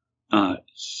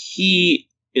 he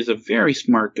is a very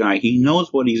smart guy. He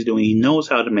knows what he's doing. He knows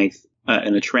how to make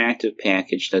an attractive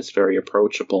package that's very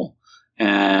approachable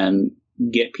and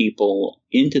get people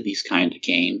into these kind of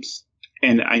games.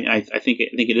 And I think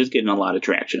it is getting a lot of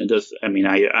traction. It does. I mean,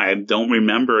 I don't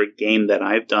remember a game that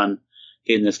I've done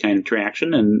getting this kind of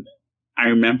traction, and I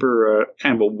remember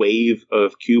kind of a wave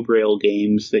of cube rail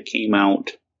games that came out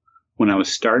when I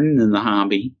was starting in the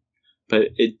hobby, but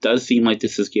it does seem like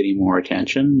this is getting more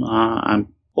attention. I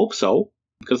hope so,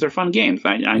 because they're fun games.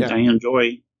 I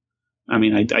enjoy. I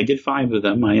mean, I did 5 of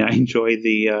them. I enjoy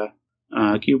the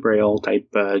cube rail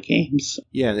type games.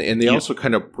 Yeah, and they also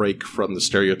kind of break from the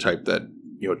stereotype that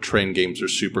train games are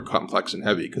super complex and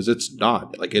heavy, because it's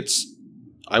not. Like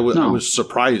I was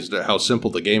surprised at how simple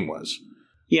the game was.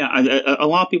 Yeah, a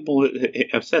lot of people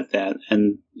have said that,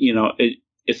 and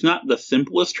it's not the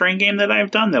simplest train game that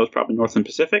I've done. That was probably Northern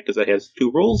Pacific, because it has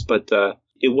 2 rules, but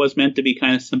it was meant to be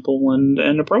kind of simple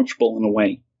and approachable in a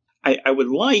way. I would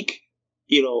like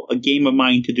a game of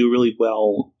mine to do really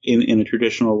well in a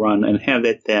traditional run, and have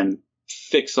it then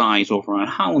fix eyes over on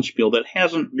Hollandspiele. That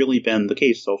hasn't really been the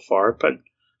case so far, but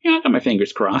I got my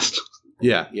fingers crossed.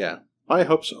 Yeah. I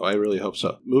hope so. I really hope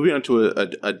so. Moving on to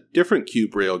a different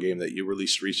cube rail game that you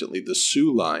released recently, the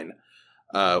Soo Line,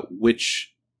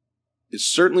 which is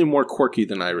certainly more quirky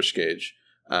than Irish Gauge.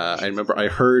 I remember I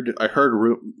heard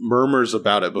murmurs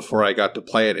about it before I got to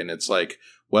play it, and it's like,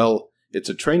 well, it's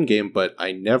a train game, but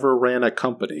I never ran a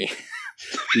company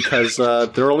because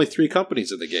there are only 3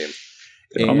 companies in the game.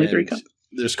 Only 3 companies.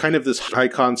 There's kind of this high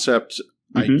concept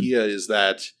idea is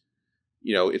that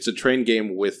it's a train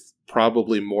game with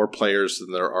probably more players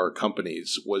than there are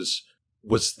companies. Was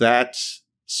that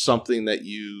something that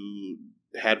you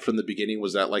had from the beginning?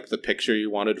 Was that like the picture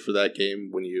you wanted for that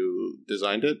game when you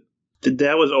designed it?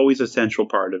 That was always a central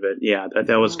part of it. Yeah,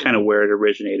 that was kind of where it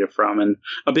originated from. And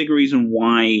a big reason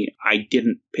why I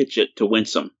didn't pitch it to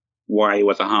Winsome, why it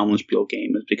was a Hollandspiele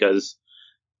game, is because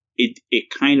it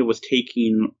kind of was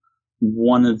taking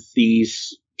one of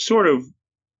these sort of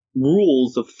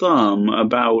rules of thumb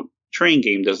about train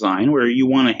game design, where you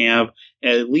want to have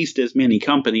at least as many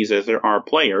companies as there are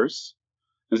players,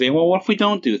 and say, well, what if we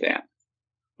don't do that?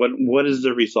 What is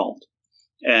the result?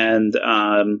 And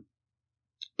me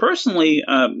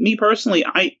personally,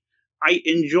 I I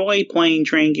enjoy playing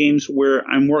train games where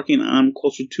I'm working on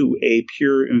closer to a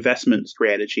pure investment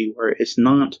strategy, where it's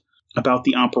not about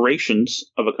the operations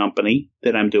of a company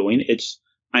that I'm doing.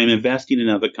 I'm investing in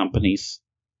other companies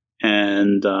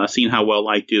and seeing how well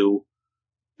I do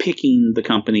picking the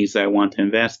companies that I want to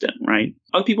invest in, right?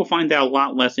 Other people find that a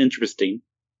lot less interesting.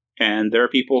 And there are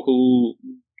people who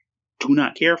do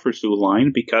not care for Soo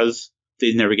Line because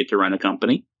they never get to run a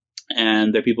company.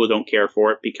 And there are people who don't care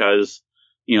for it because,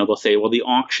 they'll say, well, the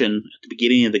auction at the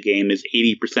beginning of the game is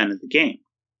 80% of the game.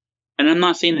 And I'm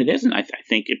not saying it isn't. I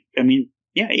think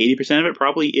 80% of it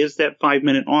probably is that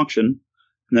 5-minute auction.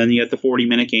 And then you have the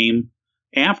 40-minute game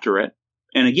after it.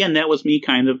 And again, that was me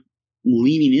kind of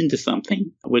leaning into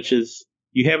something, which is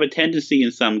you have a tendency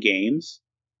in some games,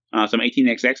 some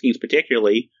 18xx games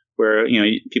particularly, where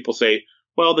people say,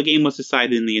 well, the game was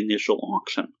decided in the initial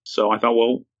auction. So I thought,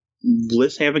 well,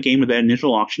 let's have a game where that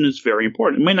initial auction is very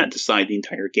important. It might not decide the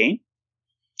entire game.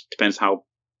 Depends how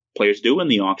players do in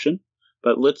the auction.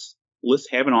 But let's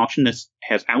have an auction that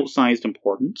has outsized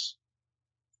importance,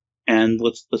 and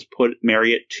let's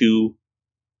marry it to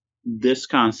this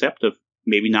concept of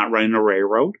maybe not running a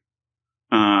railroad.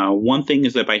 One thing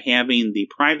is that by having the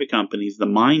private companies, the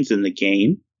mines in the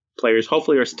game, players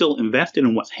hopefully are still invested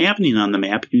in what's happening on the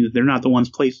map because they're not the ones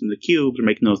placing the cubes or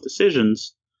making those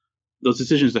decisions. Those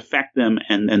decisions affect them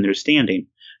and their standing.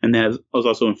 And that has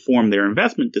also informed their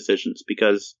investment decisions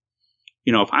because,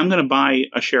 if I'm going to buy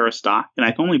a share of stock and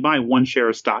I can only buy one share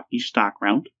of stock each stock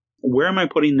round, where am I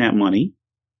putting that money?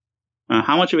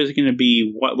 How much of it is going to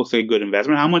be what looks like a good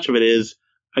investment? How much of it is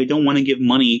I don't want to give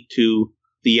money to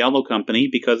the yellow company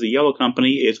because the yellow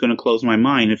company is going to close my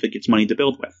mine if it gets money to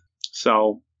build with?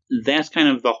 So that's kind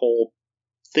of the whole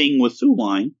thing with Soo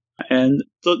Line. And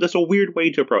so that's a weird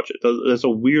way to approach it. That's a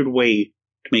weird way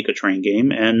to make a train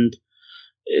game and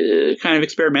kind of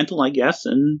experimental, I guess.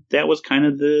 And that was kind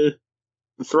of the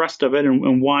thrust of it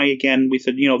and why, again, we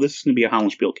said, this is going to be a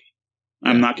Hollandspiele game.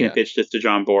 I'm not going to pitch this to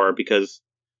John Bohr because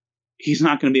he's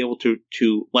not going to be able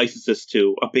to license this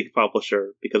to a big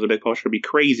publisher because a big publisher would be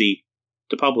crazy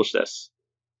to publish this.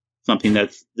 Something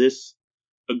that's this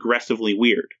aggressively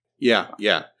weird. Yeah.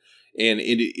 And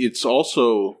it's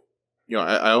also,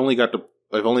 I've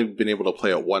only been able to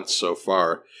play it once so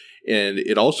far. And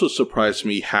it also surprised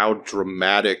me how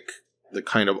dramatic the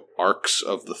kind of arcs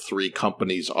of the three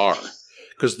companies are.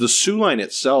 Because the Soo Line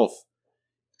itself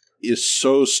is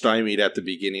so stymied at the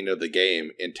beginning of the game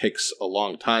and takes a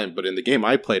long time. But in the game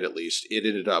I played, at least, it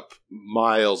ended up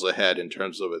miles ahead in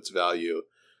terms of its value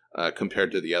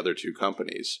compared to the other two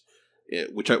companies,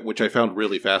 which I found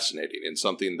really fascinating and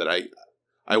something that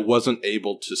I wasn't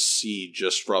able to see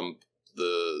just from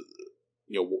the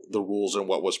rules and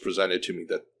what was presented to me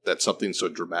that something so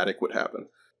dramatic would happen.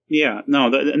 Yeah,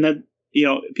 no,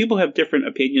 people have different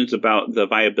opinions about the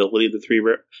viability of the three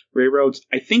railroads.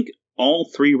 I think all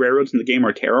three railroads in the game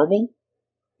are terrible.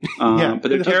 But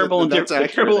they're terrible they're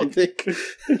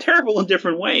terrible in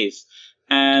different ways.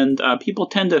 And people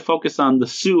tend to focus on the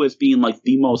Soo as being like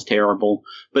the most terrible,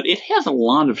 but it has a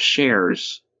lot of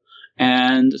shares.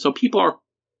 And so people are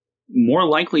more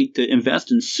likely to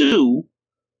invest in Soo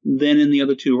than in the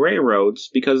other two railroads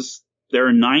because there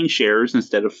are 9 shares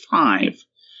instead of 5.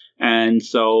 And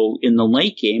so in the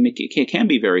late game, it can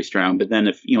be very strong. But then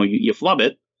if you flub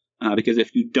it, because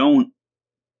if you don't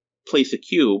place a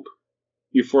cube,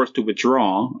 you're forced to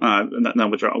withhold.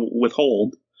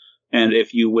 And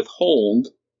if you withhold,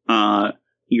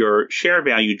 your share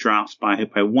value drops by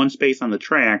 1 space on the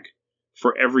track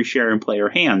for every share in player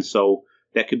hands. So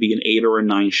that could be an 8 or a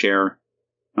 9 share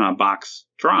box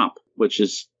drop, which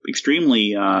is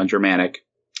extremely dramatic.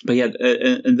 But yeah,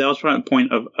 and that was the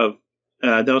point of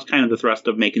that was kind of the thrust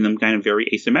of making them kind of very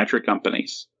asymmetric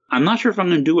companies. I'm not sure if I'm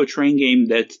going to do a train game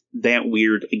that's that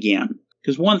weird again.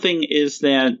 Because one thing is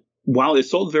that while it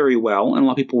sold very well, and a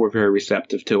lot of people were very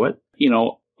receptive to it,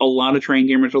 a lot of train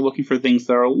gamers are looking for things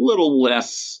that are a little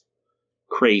less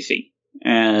crazy.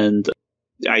 And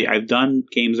I've done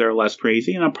games that are less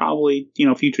crazy, and I'll probably,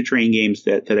 future train games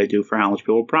that I do for Hollandspiele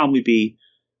will probably be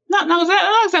not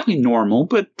exactly normal,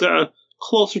 but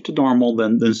closer to normal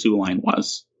than Soo Line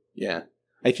was. Yeah.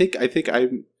 I think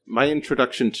my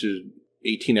introduction to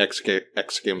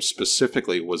 18X games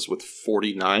specifically was with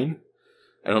 49.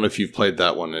 I don't know if you've played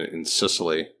that one in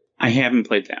Sicily. I haven't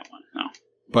played that one, no.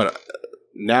 But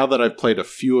now that I've played a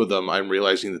few of them, I'm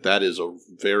realizing that is a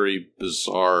very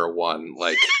bizarre one.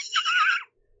 Like,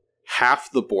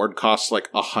 half the board costs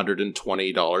like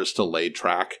 $120 to lay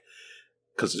track,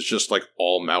 because it's just like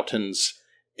all mountains,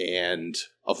 and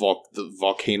the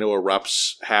volcano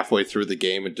erupts halfway through the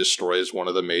game and destroys one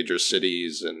of the major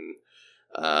cities, and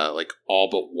like all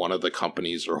but one of the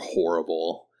companies are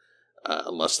horrible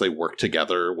unless they work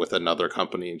together with another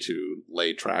company to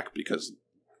lay track, because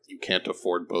you can't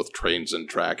afford both trains and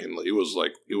track. And it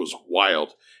was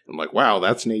wild. I'm like, wow,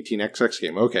 that's an 18XX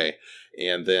game. Okay.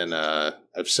 And then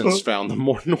I've since found the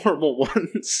more normal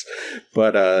ones.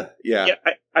 But yeah.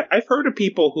 I've heard of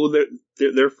people who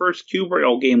their first Cube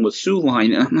Rail game was Soo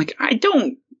Line, and I'm like, I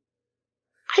don't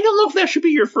know if that should be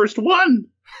your first one.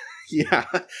 Yeah,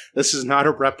 this is not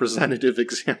a representative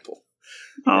example.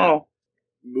 Oh. Yeah.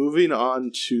 Moving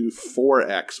on to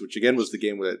 4X, which again was the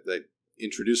game that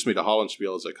introduced me to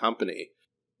Hollandspiele as a company.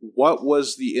 What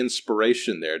was the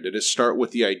inspiration there? Did it start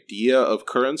with the idea of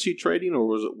currency trading, or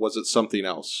was it something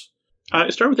else?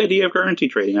 It started with the idea of currency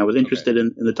trading. I was interested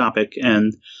in the topic,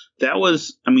 and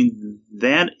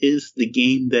that is the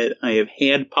game that I have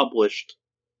had published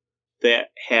that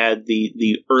had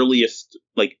the earliest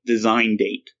design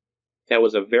date. That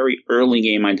was a very early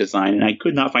game I designed, and I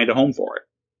could not find a home for it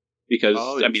because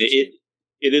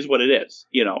it is what it is.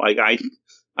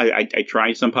 I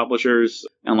tried some publishers,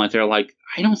 and they're like,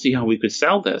 I don't see how we could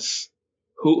sell this.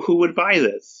 Who would buy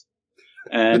this?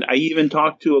 And I even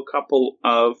talked to a couple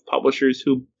of publishers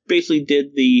who basically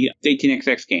did the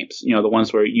 18XX games. The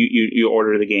ones where you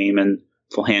order the game and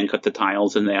they'll hand cut the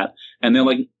tiles and that. And they're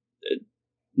like,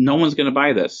 no one's going to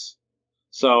buy this.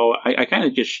 So I kind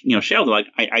of just shelled it.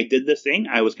 I did this thing.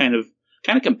 I was kind of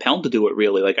compelled to do it.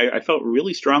 Really, I felt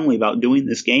really strongly about doing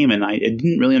this game, and I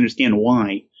didn't really understand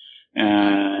why.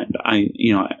 And I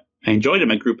enjoyed it.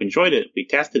 My group enjoyed it. We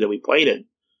tested it. We played it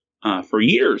for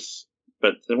years.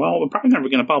 But we're probably never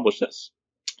going to publish this.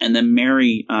 And then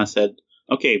Mary said,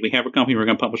 "Okay, we have a company. We're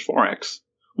going to publish 4X."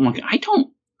 I'm like, I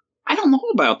don't know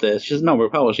about this. She says, "No,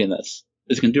 we're publishing this.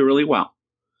 It's going to do really well."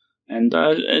 And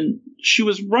she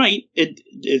was right.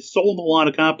 It sold a lot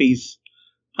of copies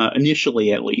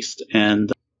initially, at least,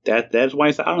 and that's why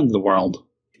it's out into the world.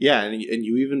 Yeah, and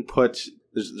you even put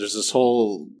there's this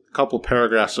whole couple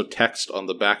paragraphs of text on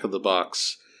the back of the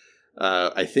box.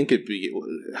 I think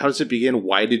how does it begin?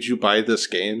 Why did you buy this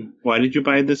game? Why did you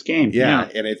buy this game? Yeah,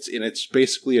 and it's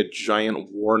basically a giant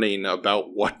warning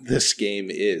about what this game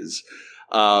is.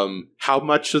 How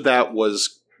much of that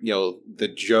was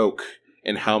the joke,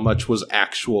 and how much was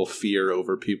actual fear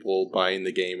over people buying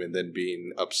the game and then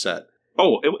being upset?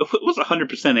 Oh, it was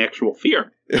 100% actual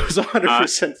fear. It was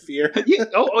 100% fear. Yeah,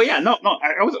 yeah, no.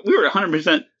 We were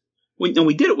 100%.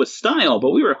 We did it with style,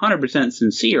 but we were 100%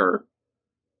 sincere.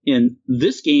 And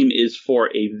this game is for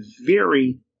a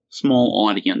very small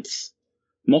audience.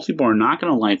 Most people are not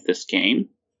going to like this game.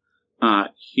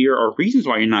 Here are reasons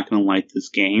why you're not going to like this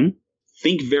game.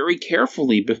 Think very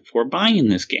carefully before buying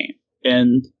this game.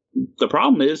 And the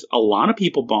problem is, a lot of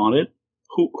people bought it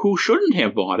who shouldn't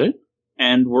have bought it,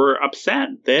 and were upset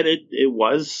that it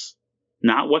was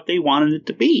not what they wanted it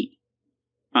to be.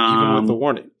 Even with the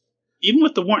warning. Even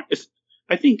with the warning.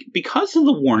 I think because of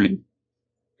the warning.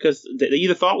 Because they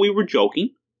either thought we were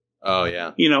joking. Oh,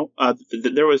 yeah.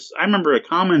 There was, I remember a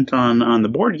comment on the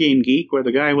Board Game Geek where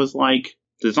the guy was like,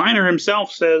 designer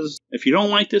himself says, if you don't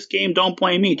like this game, don't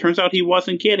blame me. Turns out he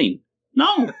wasn't kidding.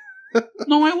 No.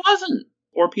 No, I wasn't.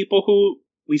 Or people who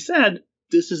we said,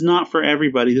 this is not for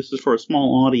everybody. This is for a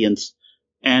small audience.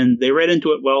 And they read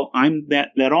into it, well, I'm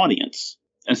that audience.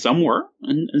 And some were,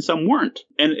 and some weren't.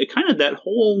 And it kind of, that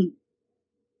whole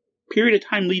period of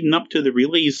time leading up to the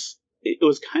release, it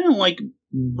was kind of like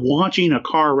watching a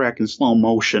car wreck in slow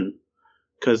motion.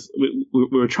 Because we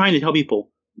were trying to tell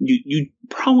people, you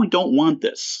probably don't want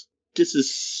this. This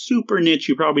is super niche.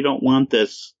 You probably don't want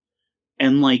this.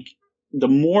 And the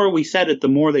more we said it, the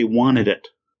more they wanted it.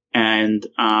 And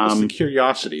it's the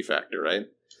curiosity factor, right?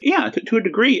 Yeah, to a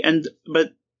degree. But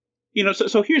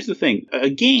so here's the thing. A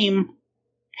game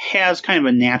has kind of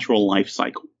a natural life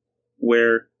cycle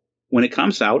where when it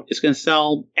comes out, it's going to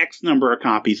sell X number of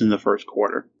copies in the first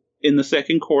quarter. In the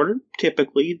second quarter,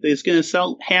 typically, it's going to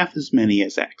sell half as many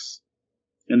as X.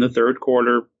 In the third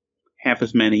quarter, half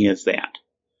as many as that.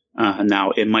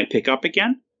 Now, it might pick up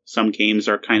again. Some games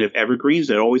are kind of evergreens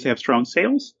that always have strong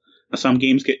sales. Some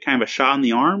games get kind of a shot in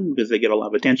the arm because they get a lot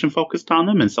of attention focused on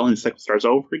them, and selling the cycle starts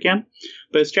over again.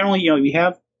 But it's generally, we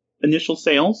have initial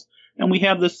sales, and we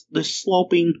have this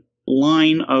sloping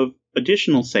line of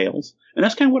additional sales. And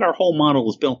that's kind of what our whole model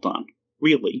is built on,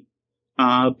 really.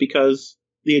 Because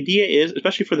the idea is,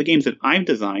 especially for the games that I've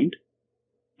designed,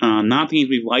 not the games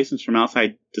we've licensed from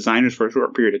outside designers for a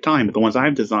short period of time, but the ones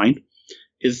I've designed,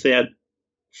 is that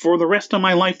for the rest of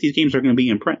my life, these games are going to be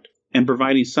in print and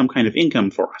providing some kind of income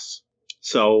for us.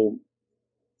 So,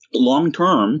 long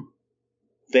term,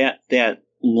 that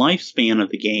lifespan of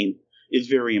the game is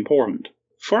very important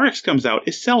 4X comes out,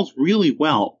 it sells really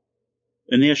well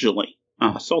initially.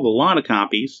 Sold a lot of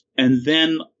copies, and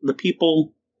then there are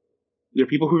people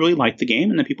who really liked the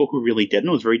game, and the people who really didn't.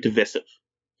 It was very divisive.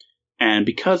 And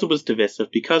because it was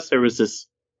divisive, because there was this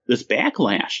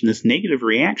backlash and this negative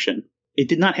reaction, it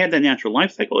did not have that natural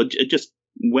life cycle. It just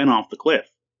went off the cliff.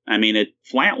 I mean, it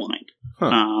flatlined.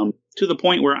 To the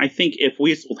point where I think if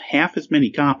we sold half as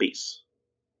many copies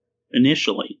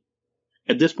initially,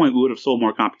 at this point we would have sold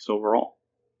more copies overall.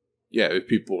 Yeah, if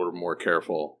people were more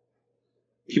careful.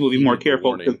 People would be more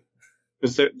careful.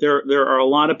 Because there are a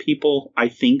lot of people, I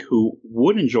think, who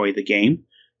would enjoy the game,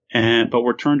 but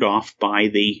were turned off by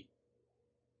the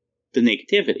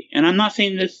negativity. And I'm not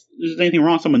saying there's anything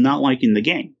wrong with someone not liking the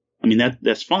game. I mean,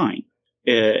 that's fine.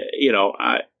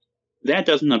 That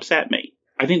doesn't upset me.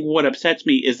 I think what upsets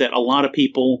me is that a lot of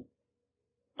people,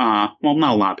 not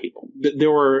a lot of people, there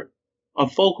were a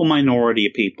vocal minority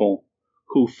of people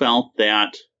who felt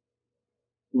that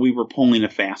we were pulling a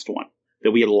fast one,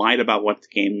 that we had lied about what the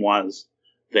game was,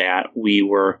 that we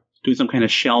were doing some kind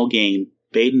of shell game,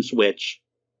 bait and switch,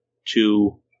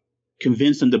 to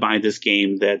convince them to buy this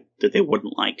game that they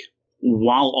wouldn't like,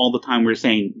 while all the time we were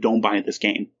saying, don't buy this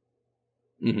game.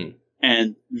 Mm-hmm.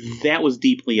 And that was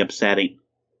deeply upsetting,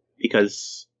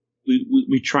 because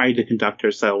we tried to conduct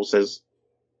ourselves as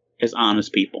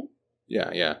honest people.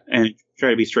 Yeah. And try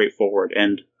to be straightforward.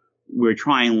 And we're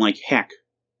trying like heck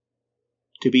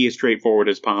to be as straightforward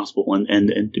as possible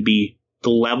and to be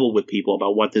to level with people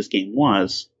about what this game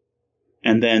was.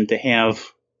 And then to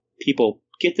have people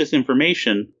get this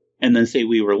information and then say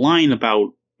we were lying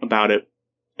about it,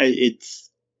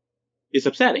 it's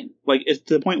upsetting. Like, it's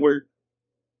to the point where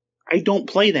I don't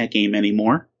play that game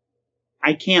anymore.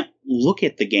 I can't look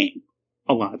at the game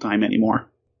a lot of time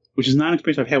anymore, which is not an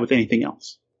experience I've had with anything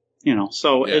else.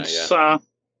 So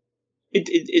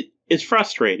it's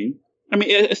frustrating. I mean,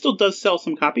 it still does sell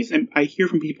some copies, and I hear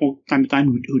from people time to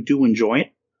time who do enjoy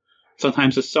it.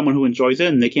 Sometimes it's someone who enjoys it,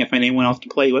 and they can't find anyone else to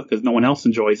play with because no one else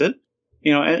enjoys it.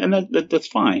 And that's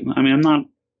fine. I mean,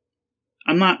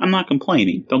 I'm not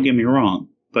complaining. Don't get me wrong,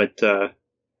 but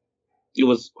it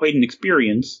was quite an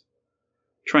experience.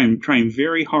 Trying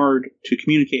very hard to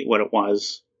communicate what it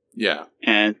was. Yeah.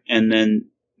 And then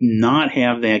not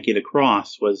have that get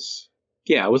across was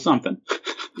something.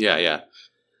 Yeah.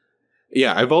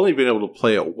 I've only been able to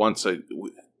play it once.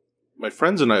 My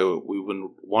friends and I, we've been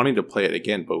wanting to play it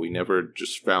again, but we never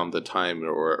just found the time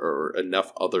or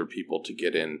enough other people to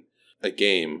get in a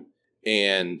game.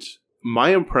 And my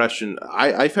impression,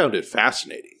 I found it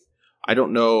fascinating. I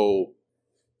don't know.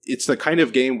 It's the kind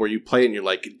of game where you play and you're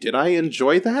like, did I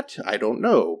enjoy that? I don't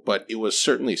know, but it was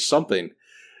certainly something.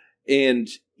 And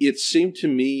it seemed to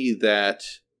me that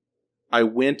I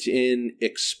went in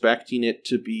expecting it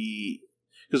to be,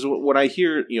 because when I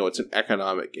hear, it's an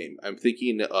economic game, I'm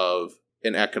thinking of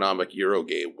an economic Euro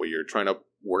game where you're trying to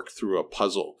work through a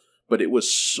puzzle, but it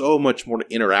was so much more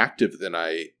interactive than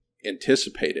I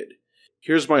anticipated.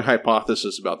 Here's my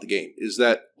hypothesis about the game, is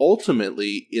that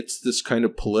ultimately it's this kind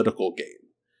of political game.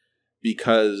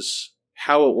 Because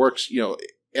how it works,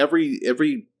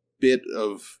 every bit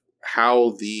of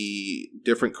how the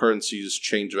different currencies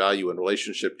change value in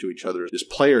relationship to each other is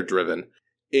player driven.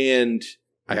 And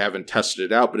I haven't tested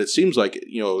it out, but it seems like,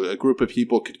 a group of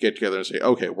people could get together and say,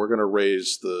 okay, we're going to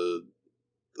raise the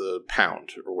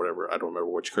pound or whatever. I don't remember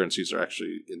which currencies are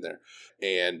actually in there.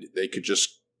 And they could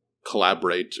just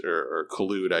collaborate or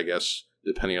collude, I guess,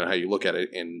 depending on how you look at it,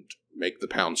 and make the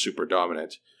pound super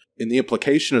dominant. And the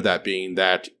implication of that being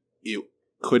that it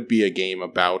could be a game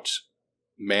about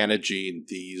managing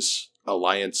these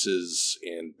alliances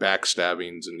and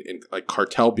backstabbings and like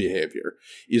cartel behavior.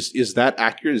 Is that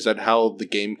accurate? Is that how the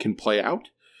game can play out?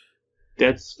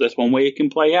 That's one way it can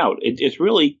play out. It's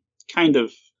really kind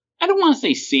of, I don't want to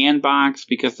say sandbox,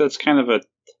 because that's kind of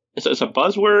it's a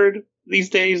buzzword these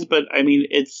days, but I mean,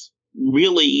 it's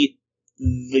really,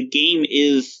 the game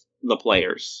is the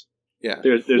players. Yeah.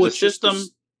 There's a system.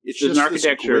 It's just an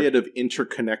architecture. This grid of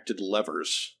interconnected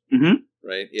levers,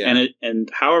 right? Yeah, and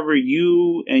however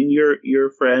you and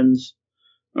your friends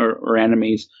or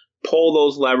enemies pull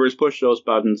those levers, push those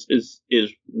buttons, is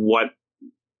what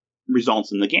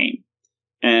results in the game.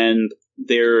 And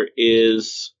there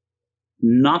is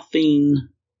nothing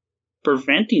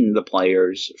preventing the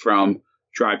players from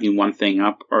driving one thing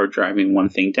up or driving one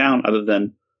thing down, other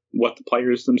than what the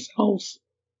players themselves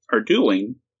are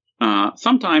doing.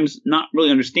 Sometimes not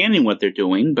really understanding what they're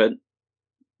doing, but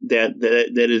that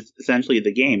is essentially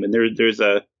the game. And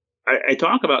I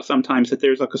talk about sometimes that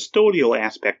there's a custodial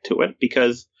aspect to it,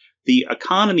 because the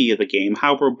economy of the game,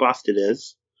 how robust it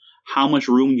is, how much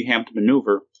room you have to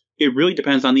maneuver, it really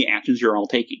depends on the actions you're all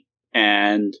taking.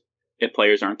 And if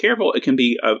players aren't careful, it can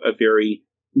be a very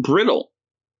brittle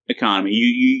economy.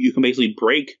 You can basically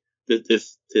break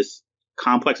this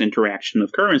complex interaction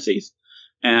of currencies.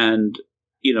 And,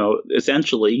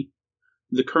 essentially,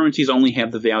 the currencies only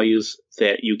have the values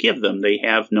that you give them. They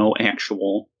have no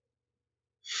actual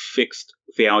fixed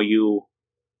value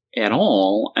at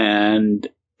all. And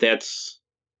that's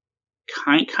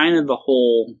kind of the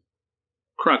whole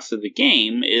crux of the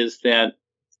game, is that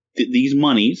these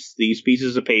monies, these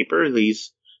pieces of paper,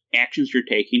 these actions you're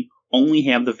taking only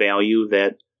have the value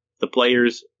that the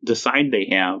players decide they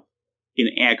have in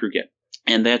aggregate.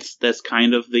 And that's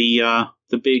kind of the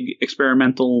big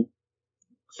experimental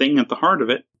thing at the heart of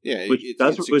it. Yeah, which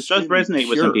does resonate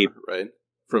with some people, right?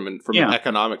 From an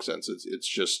economic sense, it's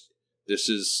just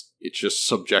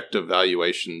subjective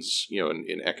valuations,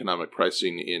 in economic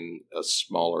pricing in a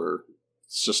smaller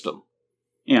system.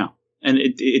 Yeah, and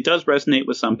it does resonate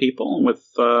with some people, and with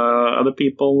other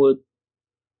people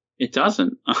it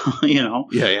doesn't. Yeah.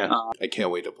 I can't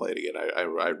wait to play it again.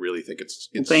 I really think it's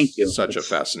thank you. Such a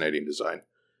fascinating design.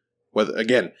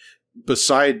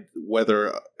 Beside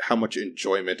how much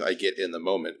enjoyment I get in the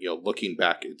moment, looking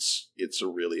back, it's a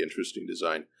really interesting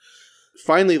design.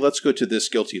 Finally, let's go to This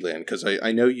Guilty Land, because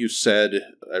I know you said,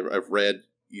 I've read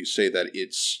you say that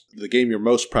it's the game you're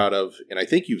most proud of, and I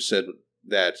think you've said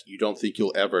that you don't think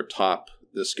you'll ever top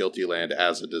This Guilty Land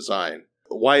as a design.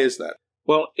 Why is that?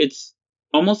 Well, it's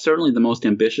almost certainly the most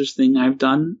ambitious thing I've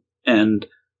done, and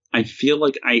I feel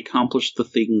like I accomplished the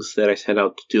things that I set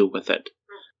out to do with it.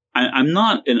 I'm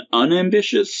not an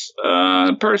unambitious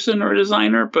person or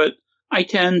designer, but I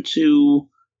tend to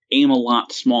aim a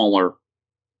lot smaller.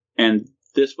 And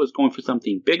this was going for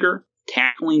something bigger,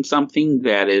 tackling something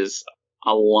that is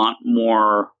a lot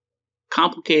more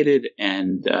complicated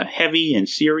and heavy and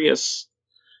serious.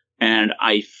 And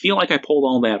I feel like I pulled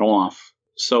all that off.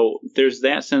 So there's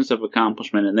that sense of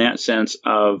accomplishment and that sense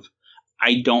of,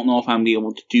 I don't know if I'm going to be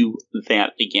able to do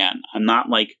that again. I'm not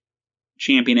like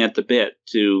champion at the bit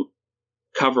to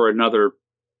cover another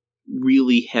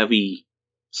really heavy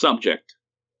subject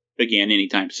again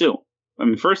anytime soon. I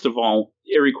mean, first of all,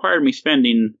 it required me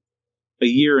spending a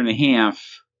year and a half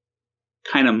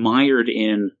kind of mired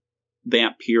in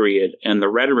that period and the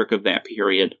rhetoric of that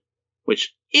period,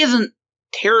 which isn't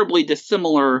terribly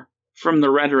dissimilar from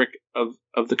the rhetoric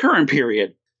of the current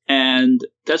period. And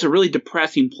that's a really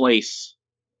depressing place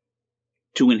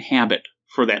to inhabit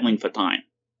for that length of time.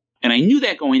 And I knew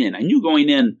that going in. I knew going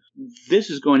in, this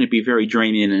is going to be very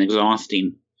draining and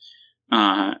exhausting.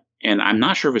 And I'm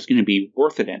not sure if it's going to be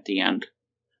worth it at the end.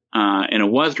 And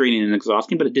it was draining and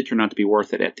exhausting, but it did turn out to be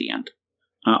worth it at the end.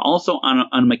 Also, on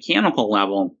a mechanical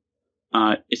level,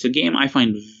 it's a game I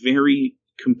find very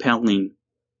compelling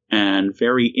and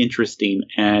very interesting.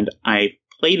 And I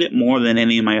played it more than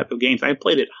any of my other games. I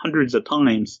played it hundreds of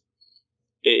times,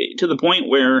 to the point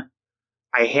where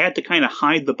I had to kind of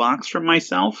hide the box from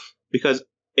myself, because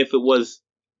if it was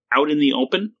out in the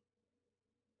open,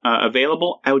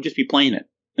 available, I would just be playing it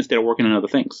instead of working on other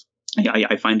things.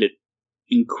 I find it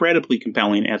incredibly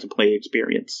compelling as a play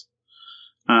experience.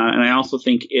 And I also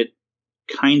think it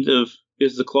kind of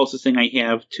is the closest thing I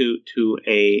have to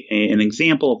an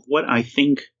example of what I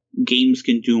think games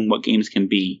can do and what games can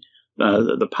be.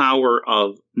 The power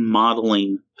of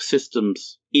modeling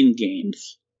systems in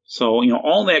games. So,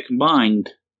 all that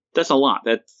combined, that's a lot.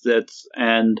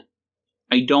 And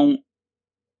I don't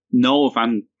know if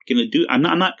I'm going to do, I'm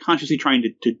not consciously trying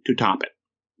to top it.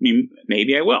 I mean,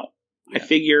 maybe I will. Yeah. I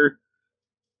figure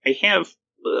I have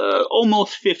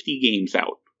almost 50 games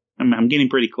out. I'm getting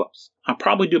pretty close. I'll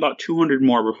probably do about 200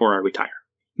 more before I retire.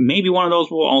 Maybe one of those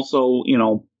will also,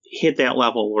 hit that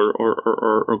level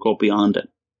or go beyond it.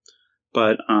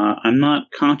 But I'm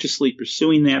not consciously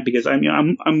pursuing that because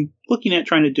I'm looking at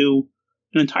trying to do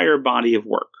an entire body of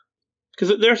work.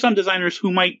 Because there are some designers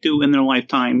who might do in their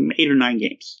lifetime 8 or 9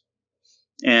 games,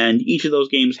 and each of those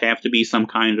games have to be some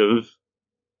kind of,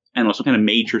 some kind of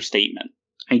major statement.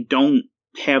 I don't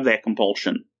have that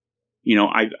compulsion.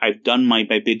 I've done my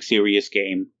big serious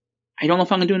game. I don't know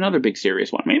if I'm gonna do another big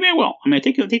serious one. Maybe I will. I mean, I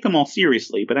take them all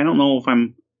seriously, but I don't know if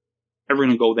I'm ever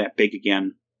gonna go that big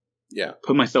again. Yeah.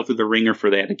 Put myself through the ringer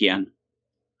for that again.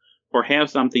 Or have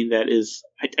something that is,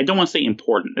 I don't want to say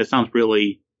important. That sounds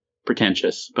really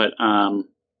pretentious. But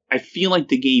I feel like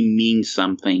the game means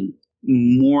something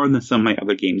more than some of my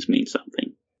other games mean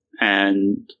something.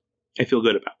 And I feel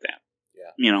good about that.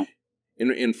 Yeah.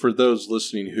 And for those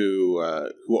listening who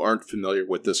aren't familiar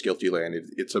with This Guilty Land,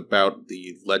 it's about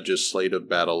the legislative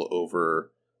battle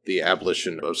over the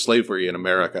abolition of slavery in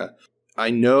America. I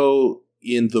know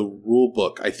in the rule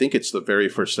book, I think it's the very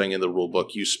first thing in the rule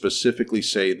book, you specifically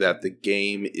say that the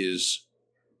game is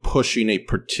pushing a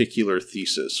particular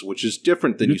thesis, which is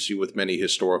different than you see with many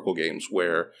historical games,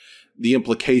 where the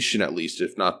implication, at least,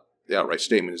 if not the outright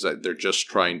statement, is that they're just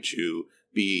trying to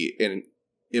be an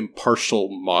impartial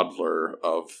modeler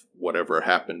of whatever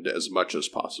happened as much as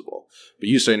possible. But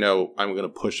you say, no, I'm going to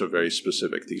push a very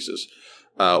specific thesis.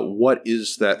 What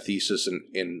is that thesis,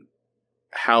 and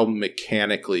how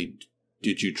mechanically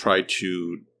did you try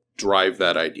to drive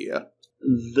that idea?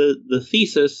 The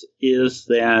thesis is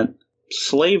that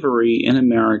slavery in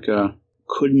America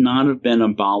could not have been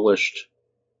abolished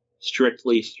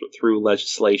strictly through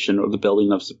legislation or the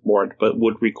building of support, but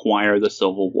would require the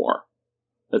Civil War.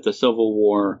 That the Civil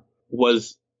War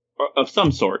was, of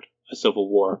some sort, a Civil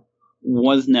War,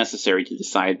 was necessary to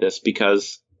decide this,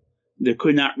 because there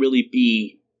could not really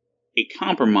be a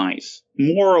compromise.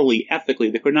 Morally,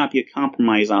 ethically, there could not be a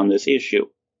compromise on this issue.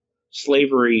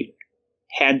 Slavery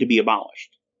had to be abolished,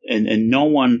 and no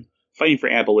one fighting for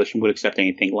abolition would accept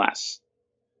anything less.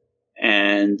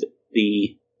 And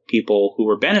the people who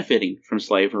were benefiting from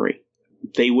slavery,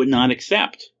 they would not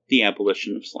accept the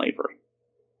abolition of slavery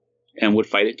and would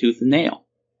fight it tooth and nail.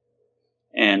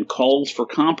 And calls for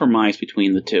compromise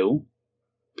between the two,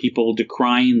 people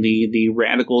decrying the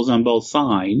radicals on both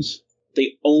sides,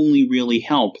 they only really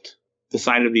helped the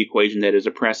side of the equation that is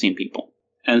oppressing people.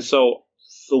 And so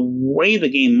the way the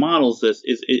game models this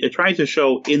is it tries to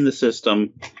show in the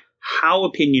system how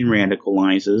opinion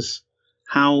radicalizes,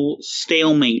 how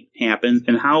stalemate happens,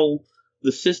 and how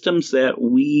the systems that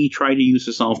we try to use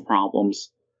to solve problems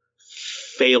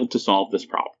fail to solve this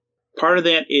problem. Part of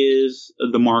that is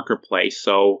the marketplace.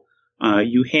 So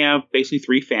you have basically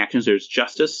three factions. There's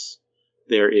justice,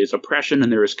 there is oppression,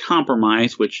 and there is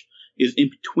compromise, which is in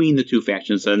between the two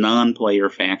factions, a non-player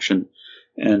faction.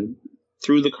 And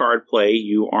through the card play,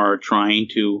 you are trying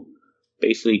to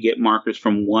basically get markers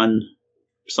from one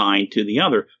side to the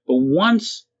other. But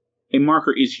once a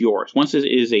marker is yours, once it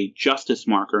is a justice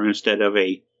marker instead of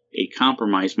a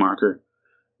compromise marker,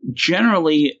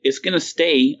 generally it's going to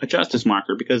stay a justice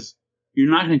marker, because you're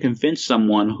not going to convince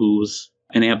someone who's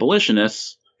an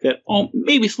abolitionist that, oh,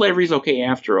 maybe slavery's okay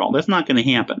after all. That's not going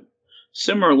to happen.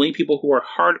 Similarly, people who are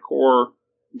hardcore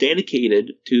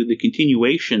dedicated to the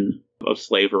continuation of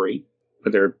slavery,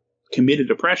 or they're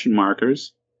committed oppression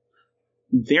markers,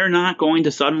 they're not going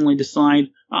to suddenly decide,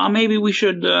 maybe we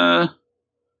should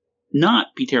not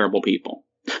be terrible people.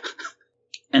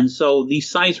 And so these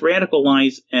sides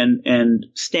radicalize and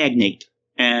stagnate.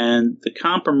 And the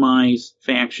compromise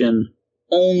faction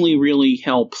only really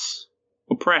helps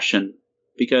oppression,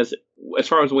 because as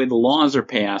far as the way the laws are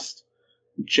passed,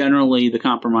 generally the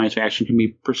compromise faction can be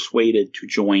persuaded to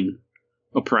join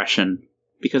oppression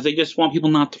because they just want people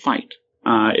not to fight.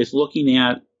 It's looking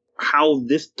at how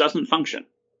this doesn't function.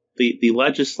 The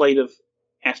legislative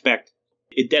aspect,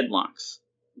 it deadlocks.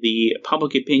 The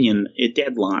public opinion, it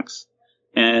deadlocks.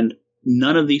 And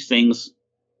none of these things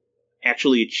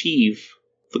actually achieve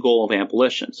the goal of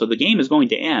abolition. So the game is going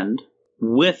to end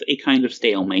with a kind of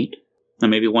stalemate. And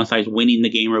maybe one side's winning the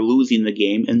game or losing the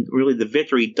game. And really the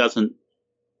victory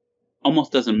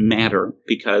almost doesn't matter,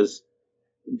 because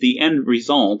the end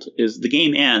result is the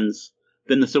game ends,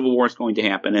 then the Civil War is going to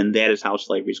happen, and that is how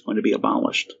slavery is going to be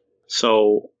abolished.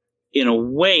 So in a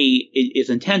way, it is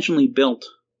intentionally built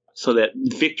so that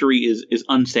victory is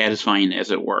unsatisfying, as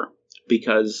it were,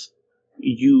 because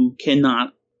you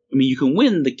cannot, you can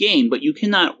win the game, but you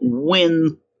cannot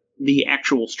win the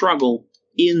actual struggle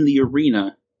in the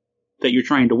arena that you're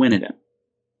trying to win it in,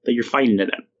 that you're fighting it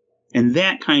in. And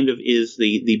that kind of is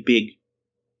the big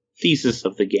thesis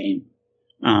of the game,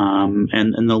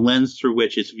 and the lens through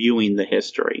which it's viewing the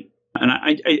history. And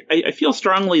I feel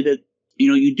strongly that,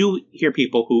 you do hear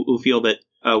people who feel that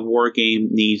a war game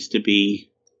needs to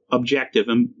be objective,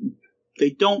 and they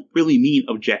don't really mean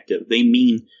objective. They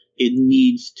mean it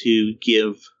needs to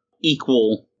give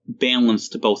equal balance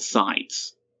to both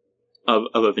sides of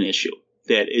an issue,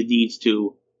 that it needs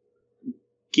to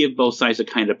give both sides a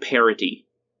kind of parity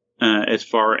as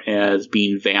far as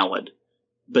being valid.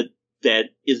 But that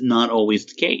is not always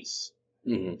the case.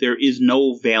 Mm-hmm. There is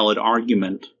no valid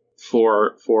argument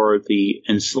for the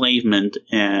enslavement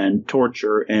and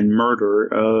torture and murder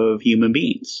of human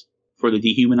beings, for the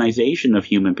dehumanization of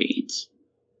human beings.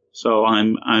 So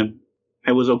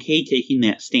I was okay taking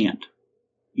that stand,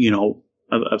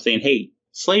 of saying, hey,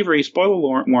 slavery,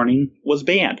 spoiler warning, was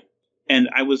bad. And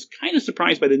I was kind of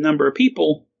surprised by the number of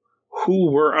people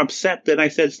who were upset that I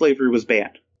said slavery was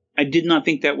bad. I did not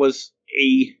think that was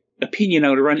a opinion I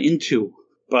would run into,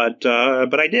 but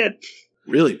I did.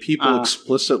 Really, people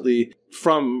explicitly,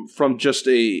 from just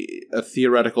a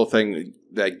theoretical thing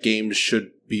that games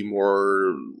should be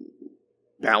more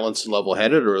balanced and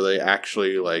level-headed, or are they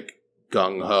actually like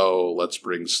gung-ho, let's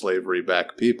bring slavery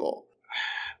back people?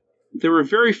 There were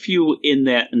very few in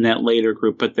that later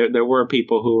group, but there were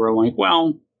people who were like,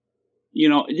 well, you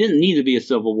know, it didn't need to be a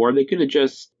civil war. They could have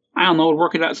just, I don't know,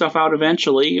 work itself out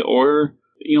eventually, or,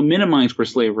 you know, minimize where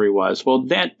slavery was. Well,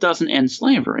 that doesn't end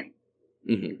slavery.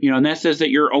 Mm-hmm. You know, and that says that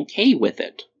you're okay with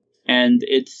it. And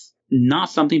it's not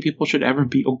something people should ever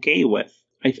be okay with.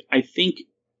 I think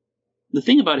the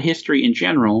thing about history in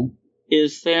general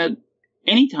is that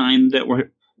anytime that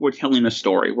we're telling a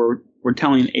story, we're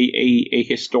telling a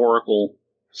historical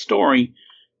story,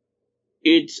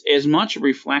 it's as much a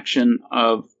reflection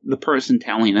of the person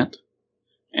telling it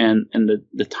and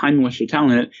the time in which they're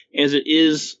telling it as it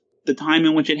is the time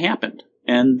in which it happened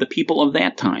and the people of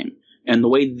that time and the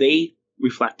way they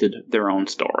reflected their own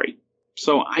story.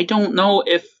 So I don't know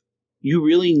if you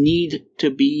really need to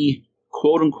be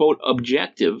quote-unquote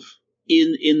objective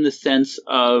in the sense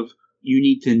of you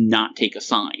need to not take a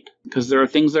side, because there are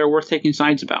things that are worth taking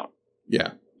sides about.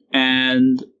 Yeah.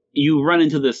 And you run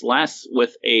into this less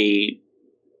with a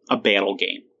battle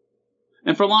game.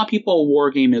 And for a lot of people, a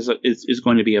war game is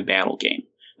going to be a battle game.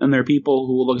 And there are people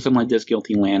who will look at something like This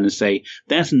Guilty Land and say,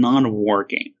 that's not a war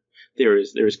game. There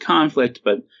is conflict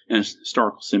and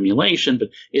historical simulation, but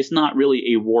it's not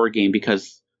really a war game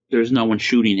because there's no one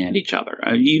shooting at each other.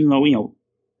 Even though, you know,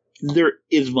 there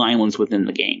is violence within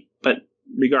the game. But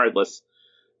regardless,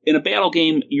 in a battle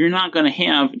game, you're not going to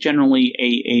have generally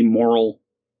a moral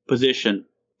position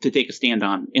to take a stand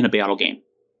on in a battle game.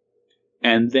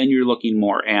 And then you're looking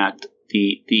more at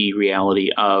the reality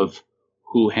of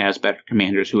who has better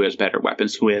commanders, who has better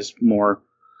weapons, who has more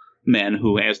men,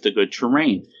 who has the good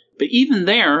terrain. But even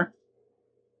there,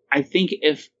 I think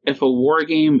if a war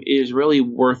game is really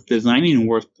worth designing and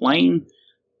worth playing,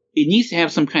 it needs to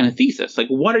have some kind of thesis. Like,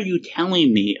 what are you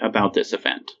telling me about this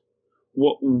event?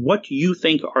 What do you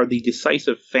think are the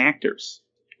decisive factors?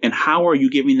 And how are you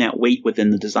giving that weight within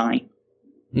the design?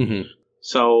 Mm-hmm.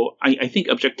 So I think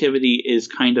objectivity is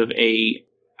kind of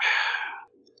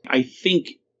I think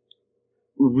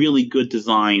really good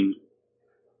design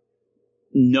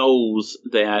knows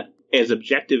that as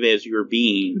objective as you're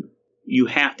being, you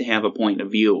have to have a point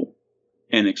of view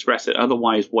and express it.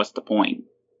 Otherwise, what's the point?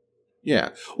 Yeah.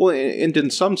 Well, and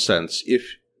in some sense,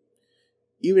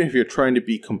 even if you're trying to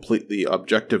be completely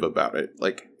objective about it,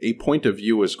 like, a point of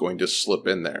view is going to slip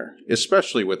in there,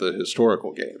 especially with a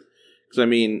historical game. Because, I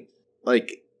mean,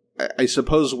 like, I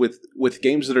suppose with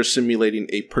games that are simulating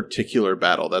a particular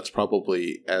battle, that's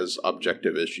probably as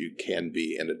objective as you can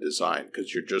be in a design,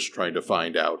 because you're just trying to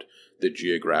find out the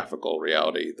geographical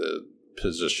reality, the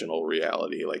positional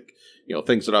reality, like, you know,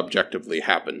 things that objectively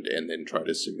happened, and then try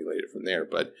to simulate it from there.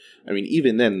 But I mean,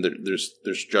 even then,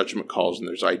 there's judgment calls and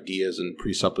there's ideas and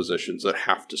presuppositions that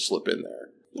have to slip in there.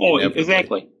 Oh,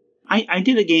 exactly. I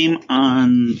did a game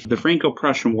on the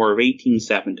Franco-Prussian War of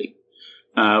 1870,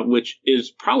 which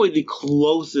is probably the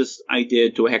closest I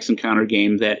did to a hex and counter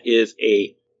game that is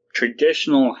a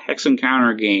traditional hex and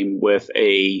counter game with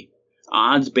a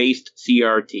odds-based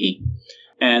CRT.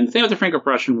 And the thing with the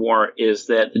Franco-Prussian War is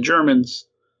that the Germans,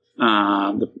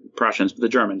 the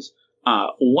Germans,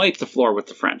 wiped the floor with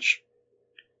the French.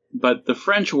 But the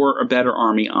French were a better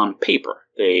army on paper.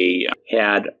 They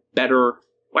had better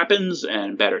weapons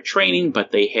and better training,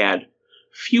 but they had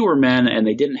fewer men, and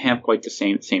they didn't have quite the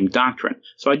same doctrine.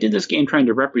 So I did this game trying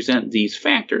to represent these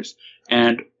factors.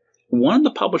 And one of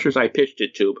the publishers I pitched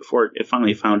it to before it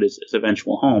finally found its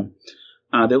eventual home,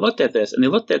 they looked at this, and they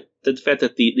looked at the fact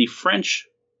that the French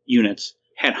units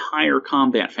had higher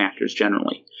combat factors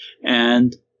generally.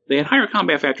 And they had higher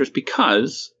combat factors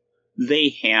because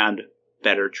they had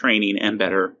better training and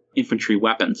better infantry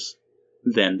weapons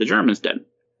than the Germans did.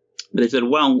 But they said,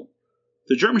 well,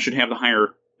 the Germans should have the higher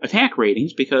attack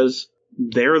ratings because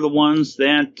they're the ones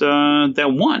that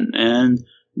won, and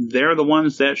they're the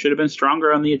ones that should have been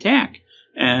stronger on the attack.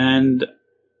 And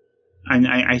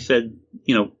I said,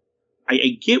 you know,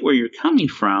 I get where you're coming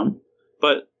from,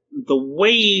 but the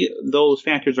way those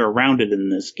factors are rounded in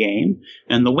this game,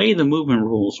 and the way the movement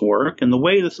rules work, and the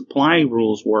way the supply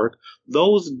rules work,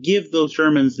 those give those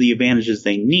Germans the advantages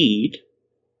they need,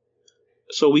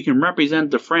 so we can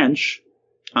represent the French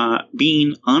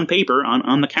being, on paper,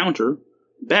 on the counter,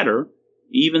 better,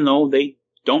 even though they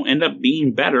don't end up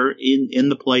being better in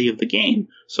the play of the game.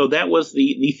 So that was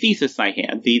the thesis I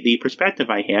had. The perspective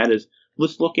I had is,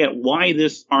 let's look at why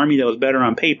this army that was better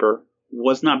on paper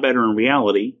was not better in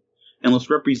reality, and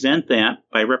let's represent that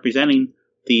by representing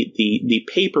the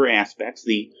paper aspects,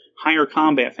 the higher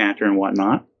combat factor and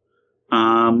whatnot.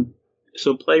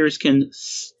 So players can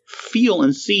feel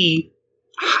and see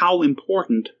how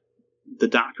important the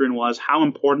doctrine was, how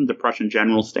important the Prussian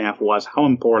general staff was, how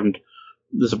important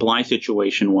the supply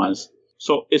situation was.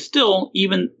 So it's still,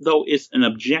 even though it's an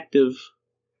objective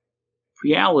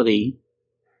reality,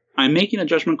 I'm making a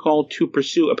judgment call to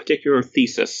pursue a particular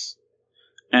thesis.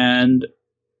 And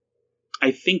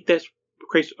I think that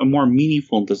creates a more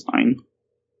meaningful design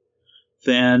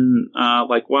than,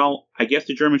 I guess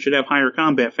the Germans should have higher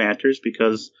combat factors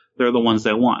because they're the ones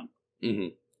that won. Mm-hmm.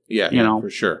 Yeah, for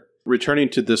sure. Returning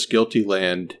to This Guilty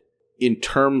Land, in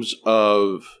terms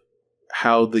of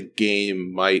how the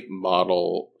game might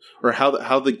model, or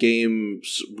how the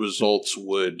game's results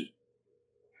would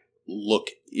look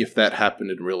if that happened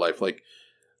in real life, like,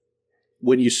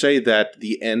 when you say that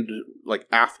the end, like,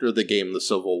 after the game, the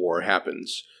Civil War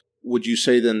happens, would you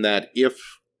say then that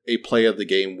if a play of the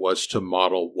game was to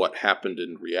model what happened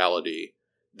in reality,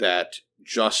 that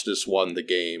justice won the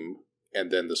game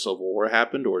and then the Civil War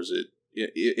happened, or is it,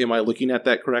 am I looking at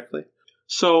that correctly?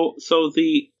 So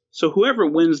whoever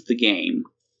wins the game,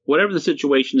 whatever the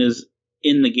situation is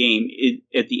in the game,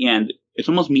 at the end, it's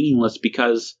almost meaningless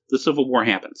because the Civil War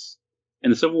happens.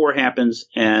 And the Civil War happens,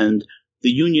 and the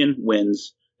Union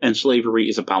wins, and slavery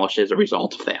is abolished as a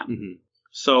result of that. Mm-hmm.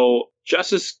 So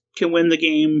justice can win the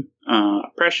game,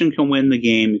 oppression can win the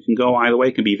game. It can go either way.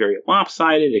 It can be very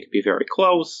lopsided. It can be very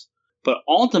close. But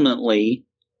ultimately,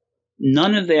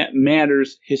 none of that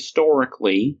matters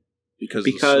historically because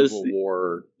the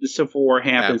Civil War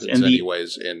happens and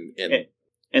anyways.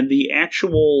 And the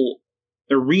actual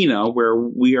arena where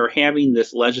we are having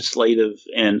this legislative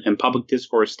and public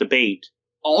discourse debate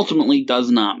ultimately does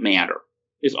not matter.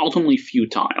 It's ultimately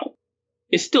futile.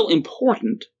 It's still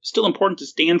important to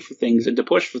stand for things and to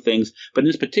push for things, but in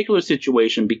this particular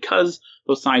situation, because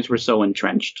those sides were so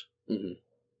entrenched. Mm-hmm.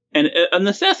 And a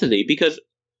necessity, because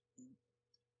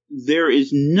there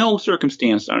is no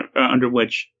circumstance under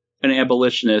which an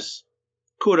abolitionist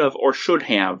could have or should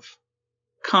have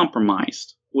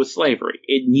compromised with slavery.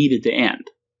 It needed to end.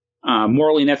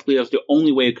 Morally and ethically, that's the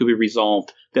only way it could be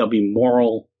resolved. That'll be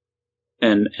moral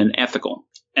and ethical.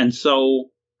 And so,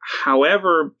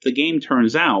 however the game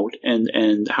turns out,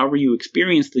 and however you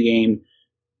experience the game,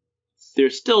 there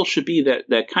still should be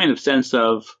that kind of sense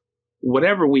of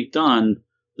whatever we've done,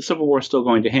 the Civil War is still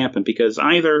going to happen, because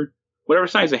either whatever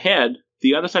side's ahead,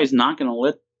 the other side's not going to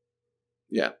let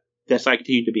that side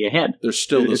continue to be ahead. There's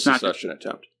still the secession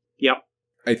attempt. Yep.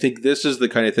 I think this is the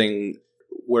kind of thing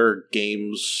where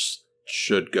games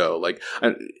should go. Like,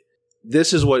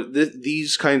 this is what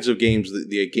these kinds of games,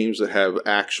 the games that have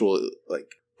actual,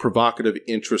 like, provocative,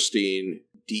 interesting,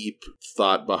 deep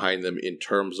thought behind them in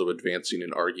terms of advancing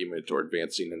an argument or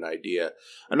advancing an idea.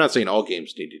 I'm not saying all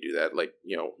games need to do that. Like,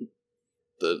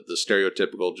 the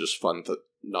stereotypical just fun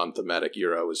non-thematic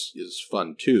Euro is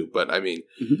fun too. But I mean,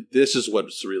 This is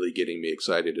what's really getting me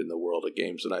excited in the world of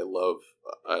games, and I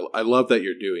love that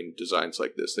you're doing designs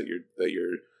like this. That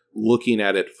you're looking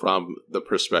at it from the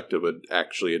perspective of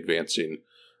actually advancing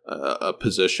a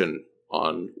position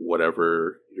on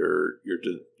whatever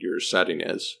your setting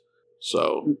is.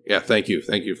 So yeah, thank you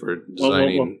for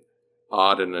designing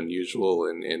odd and unusual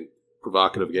and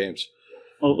provocative games.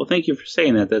 Well, thank you for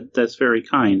saying that. That's very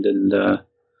kind. And I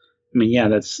mean, yeah,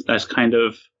 that's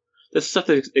stuff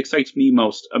that excites me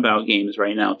most about games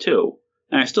right now too.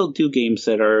 And I still do games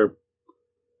that are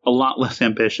a lot less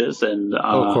ambitious. And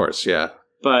of course, yeah.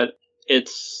 But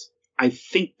I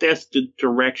think that's the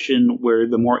direction where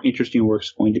the more interesting work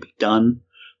is going to be done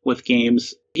with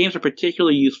games. Games are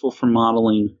particularly useful for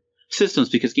modeling systems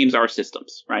because games are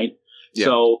systems, right? Yeah.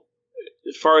 So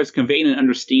as far as conveying an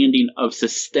understanding of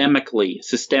systemic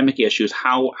issues,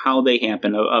 how they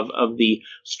happen, of the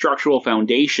structural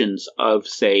foundations of,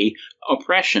 say,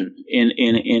 oppression in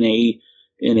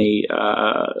a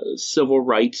civil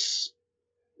rights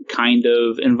kind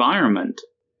of environment,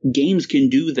 games can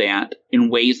do that in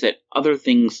ways that other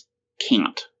things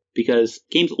can't, because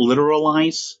games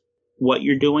literalize what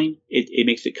you're doing. It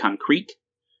makes it concrete.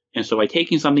 And so by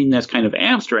taking something that's kind of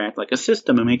abstract, like a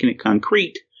system, and making it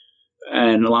concrete,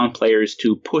 and allowing players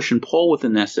to push and pull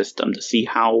within that system to see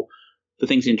how the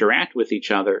things interact with each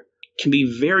other, can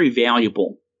be very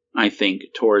valuable, I think,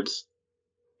 towards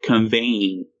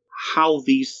conveying how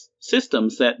these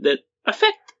systems that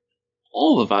affect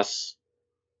all of us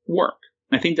work.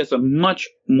 I think that's a much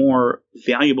more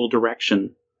valuable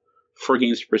direction for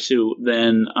games to pursue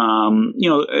than,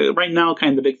 right now,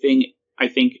 kind of the big thing I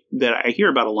think that I hear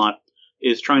about a lot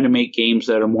is trying to make games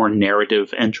that are more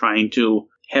narrative and trying to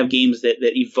have games that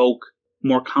evoke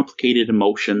more complicated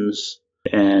emotions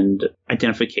and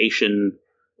identification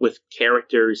with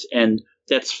characters, and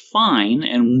that's fine.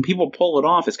 And when people pull it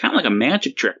off, it's kind of like a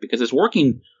magic trick because it's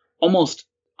working almost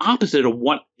opposite of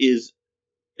what is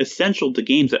essential to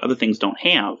games that other things don't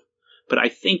have. But I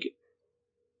think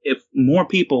if more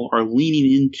people are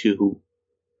leaning into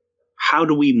how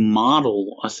do we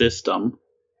model a system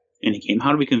in a game,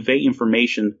 how do we convey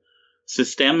information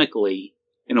systemically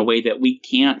in a way that we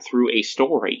can't through a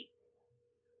story,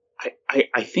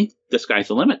 I think the sky's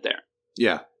the limit there.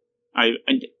 Yeah.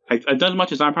 I've done as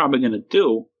much as I'm probably going to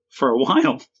do for a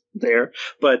while there,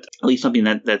 but at least something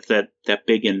that's that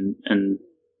big and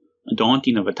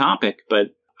daunting of a topic. But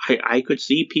I could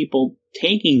see people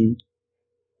taking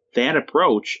that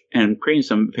approach and creating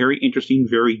some very interesting,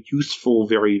 very useful,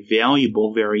 very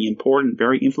valuable, very important,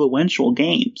 very influential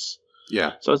games.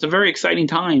 Yeah. So it's a very exciting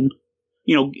time.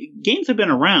 You know, games have been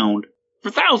around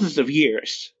for thousands of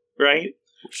years, right?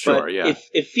 Sure, but yeah.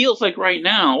 It feels like right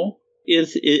now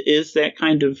is that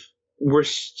kind of, we're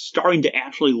starting to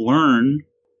actually learn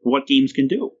what games can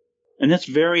do. And that's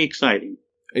very exciting.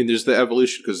 And there's the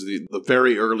evolution, because the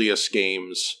very earliest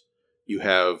games, you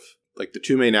have like the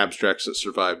two main abstracts that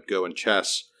survived, Go and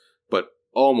chess, but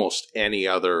almost any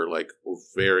other like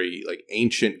very like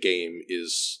ancient game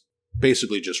is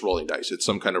basically just rolling dice. It's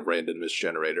some kind of randomness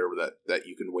generator that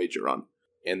you can wager on.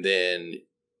 And then,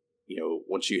 you know,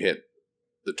 once you hit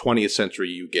the 20th century,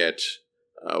 you get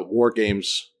war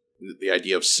games, the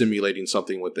idea of simulating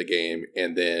something with the game,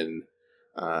 and then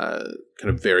kind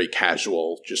of very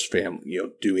casual, just family, you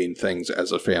know, doing things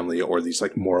as a family, or these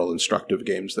like moral instructive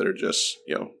games that are just,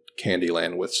 you know,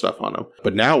 Candyland with stuff on them.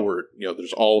 But now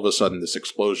there's all of a sudden this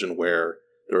explosion where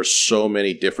there are so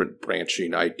many different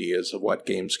branching ideas of what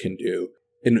games can do.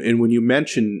 And when you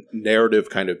mention narrative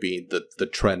kind of being the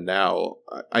trend now,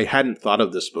 I hadn't thought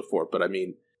of this before, but I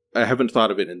mean, I haven't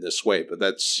thought of it in this way, but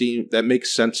that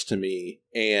makes sense to me.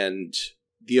 And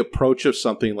the approach of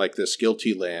something like this,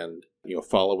 Guilty Land, you know,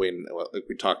 following, like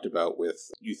we talked about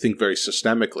with, you think very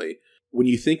systemically. When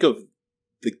you think of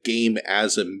the game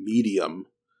as a medium,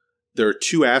 there are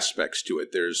two aspects to it.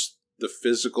 There's the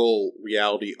physical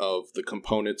reality of the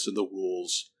components and the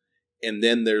rules, and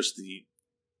then there's the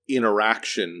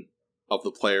interaction of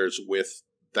the players with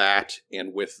that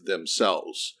and with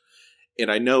themselves. And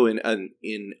I know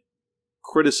in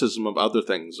criticism of other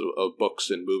things, of books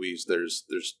and movies, there's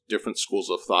different schools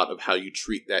of thought of how you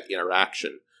treat that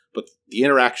interaction. But the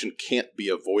interaction can't be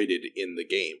avoided in the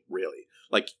game, really.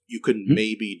 Like, you could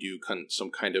maybe do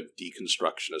some kind of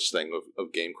deconstructionist thing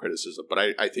of game criticism, but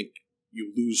I think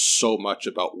you lose so much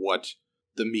about what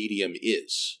the medium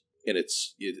is. And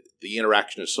the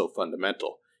interaction is so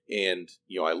fundamental. And,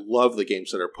 you know, I love the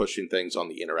games that are pushing things on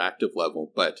the interactive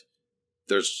level, but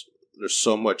there's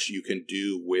so much you can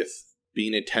do with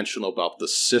being intentional about the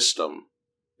system,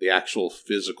 the actual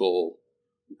physical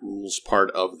rules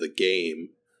part of the game,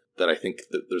 that I think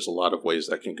that there's a lot of ways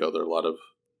that can go.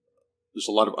 There's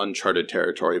a lot of uncharted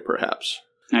territory, perhaps.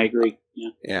 I agree. Yeah.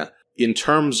 Yeah. In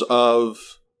terms of,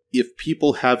 if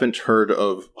people haven't heard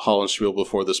of Hollandspiele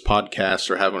before this podcast,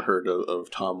 or haven't heard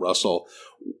of Tom Russell,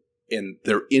 and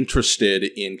they're interested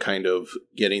in kind of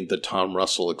getting the Tom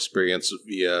Russell experience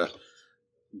via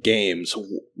games,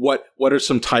 what are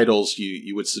some titles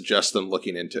you would suggest them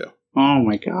looking into? Oh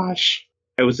my gosh.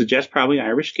 I would suggest probably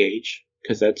Irish Gauge,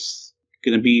 because that's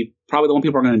going to be probably the one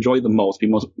people are going to enjoy the most,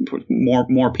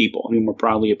 more people, more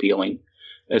broadly appealing.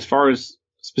 As far as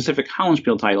specific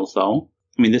Hollandspiele titles, though,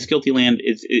 I mean, this Guilty Land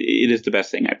is the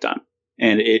best thing I've done,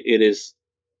 and it is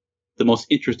the most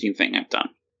interesting thing I've done.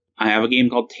 I have a game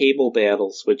called Table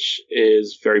Battles, which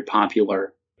is very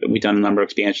popular. We've done a number of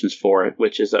expansions for it,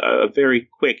 which is a very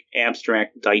quick,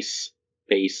 abstract,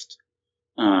 dice-based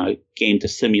game to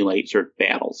simulate certain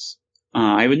battles.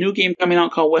 I have a new game coming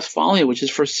out called Westphalia, which is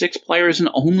for 6 players and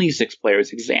only 6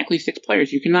 players. Exactly 6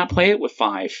 players. You cannot play it with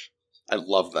 5. I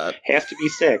love that. Has to be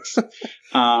 6.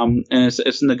 And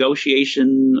it's a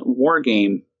negotiation war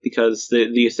game, because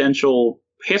the essential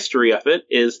history of it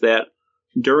is that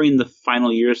during the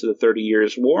final years of the 30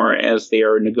 Years' War, as they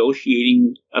are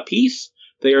negotiating a peace,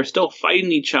 they are still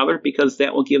fighting each other, because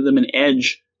that will give them an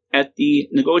edge at the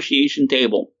negotiation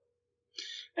table.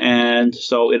 And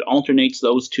so it alternates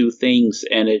those two things,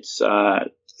 and it's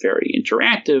very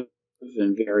interactive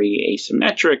and very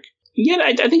asymmetric. Yet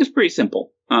I think it's pretty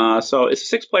simple. So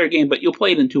it's a 6-player game, but you'll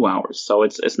play it in 2 hours. So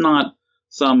it's not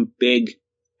some big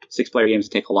 6-player games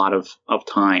that take a lot of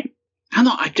time. I don't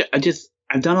know.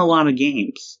 I've done a lot of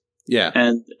games. Yeah.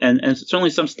 And certainly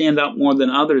some stand out more than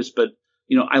others, but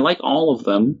I like all of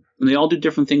them, and they all do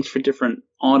different things for different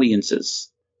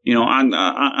audiences.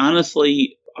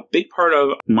 Honestly, a big part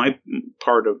of my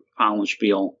part of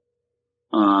Hollandspiele,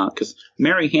 because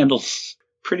Mary handles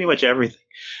pretty much everything.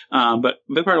 But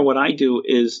a big part of what I do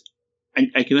is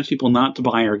I convince people not to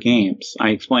buy our games. I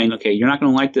explain, okay, you're not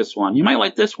going to like this one. You might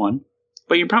like this one,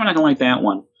 but you're probably not going to like that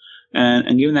one.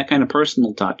 And give them that kind of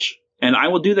personal touch. And I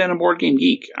will do that in Board Game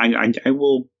Geek. I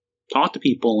will talk to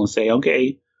people and say,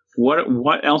 okay,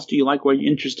 what else do you like? What are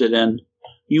you interested in?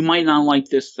 You might not like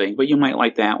this thing, but you might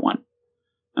like that one.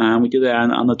 We do that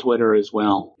on the Twitter as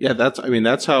well. Yeah,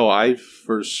 that's how I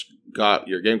first got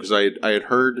your game, because I had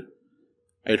heard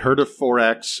of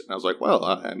 4X, and I was like, well,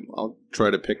 I'll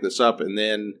try to pick this up, and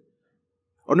then,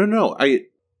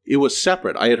 it was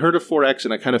separate. I had heard of 4X,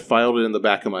 and I kind of filed it in the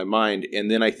back of my mind, and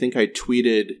then I think I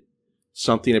tweeted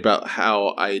something about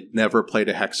how I never played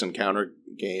a Hex Encounter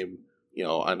game,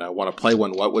 and I want to play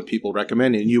one. What would people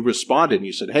recommend? And you responded, and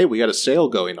you said, hey, we got a sale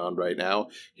going on right now.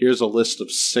 Here's a list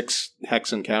of 6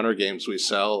 Hex Encounter games we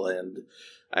sell, and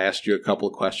I asked you a couple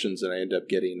of questions, and I ended up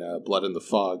getting Blood in the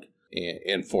Fog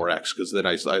and 4X, because then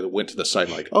I went to the site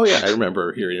and like, oh yeah, I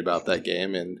remember hearing about that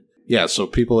game. And yeah, so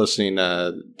people listening,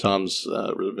 Tom's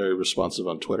very responsive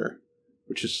on Twitter,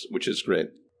 which is great.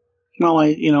 Well,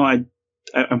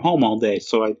 I'm home all day,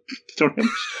 so I don't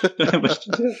have much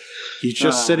to do. He's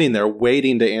just sitting there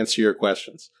waiting to answer your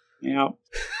questions. Yeah.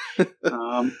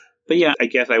 But yeah, I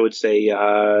guess I would say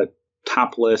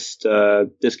top list,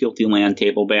 This Guilty Land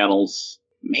table battles.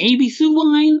 Maybe Soo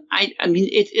Line? I mean,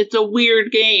 it's a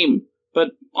weird game, but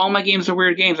all my games are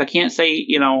weird games. I can't say,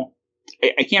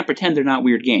 I can't pretend they're not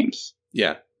weird games.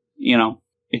 Yeah.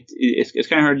 It's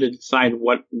kind of hard to decide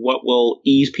what will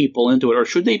ease people into it, or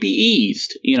should they be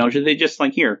eased? Should they just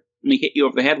like, here, let me hit you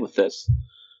over the head with this?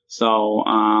 So,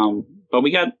 but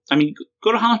go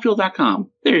to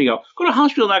Hollandspiele.com. There you go. Go to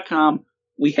Hollandspiele.com.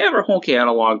 We have our whole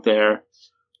catalog there.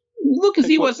 Look and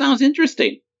see what sounds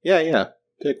interesting. Yeah.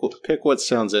 Pick what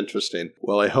sounds interesting.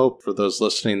 Well, I hope for those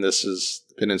listening, this has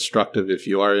been instructive. If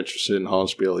you are interested in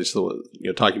Hollandspiele, at least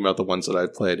talking about the ones that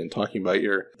I've played and talking about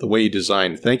the way you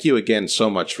design. Thank you again so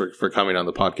much for coming on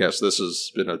the podcast. This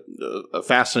has been a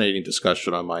fascinating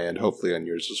discussion on my end, hopefully on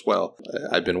yours as well.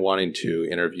 I've been wanting to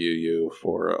interview you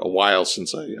for a while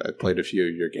since I played a few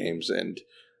of your games, and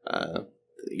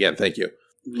again, thank you.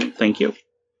 Thank you.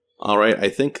 All right, I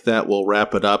think that will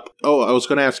wrap it up. Oh, I was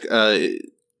going to ask,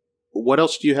 what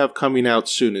else do you have coming out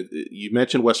soon? You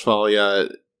mentioned Westphalia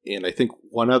and I think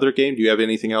one other game. Do you have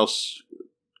anything else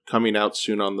coming out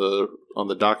soon on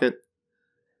the docket?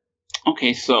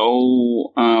 Okay,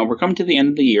 so we're coming to the end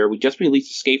of the year. We just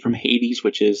released Escape from Hades,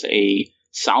 which is a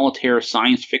solitaire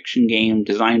science fiction game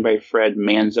designed by Fred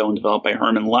Manzo and developed by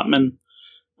Herman Lutman,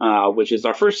 which is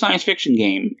our first science fiction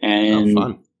game. And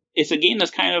fun. It's a game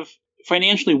that's kind of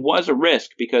financially was a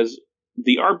risk, because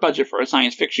the art budget for a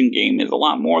science fiction game is a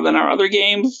lot more than our other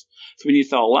games, so we need to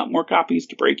sell a lot more copies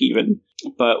to break even.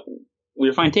 But we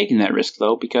were fine taking that risk,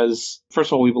 though, because first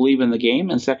of all, we believe in the game,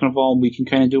 and second of all, we can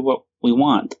kind of do what we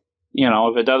want.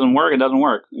 If it doesn't work, it doesn't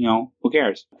work. Who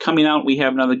cares? Coming out, we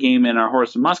have another game in our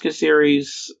Horse and Musket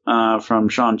series from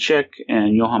Sean Chick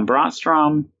and Johan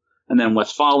Brotstrom, and then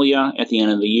Westphalia at the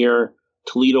end of the year.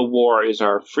 Toledo War is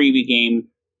our freebie game.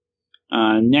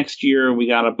 Next year, we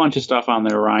got a bunch of stuff on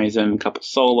the horizon, a couple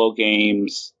solo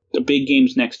games. The big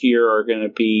games next year are going to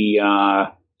be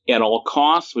At All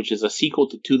Costs, which is a sequel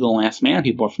to The Last Man.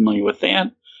 People are familiar with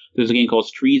that. There's a game called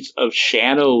Streets of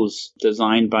Shadows,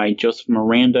 designed by Joseph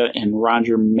Miranda and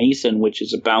Roger Mason, which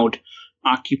is about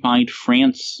occupied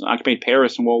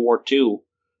Paris in World War II.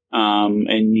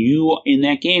 And you, in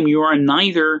that game, you are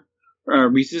neither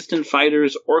resistant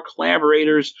fighters or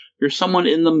collaborators. You're someone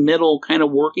in the middle, kind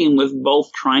of working with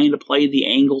both, trying to play the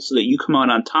angle so that you come out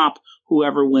on top,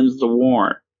 whoever wins the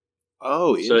war.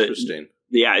 Oh, interesting.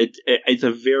 It's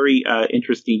a very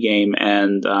interesting game,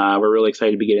 and we're really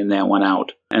excited to be getting that one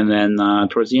out. And then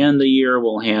towards the end of the year,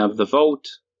 we'll have The Vote,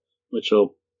 which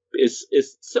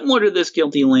is similar to This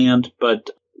Guilty Land, but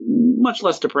much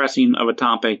less depressing of a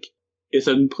topic. It's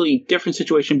a completely different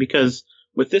situation, because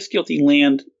with This Guilty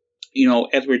Land,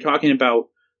 as we were talking about,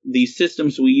 the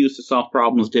systems we used to solve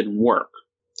problems didn't work.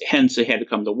 Hence, it had to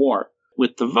come to war.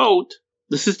 With The Vote,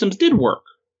 the systems did work.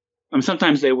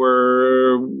 Sometimes they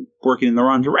were working in the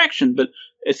wrong direction, but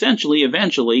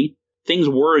eventually, things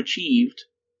were achieved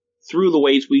through the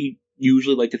ways we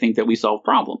usually like to think that we solve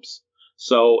problems.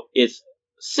 So it's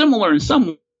similar in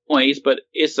some ways, but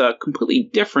it's a completely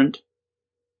different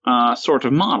sort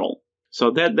of model.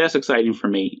 So that's exciting for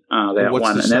me. That What's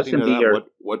one, the and that's going to be your.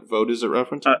 What vote is it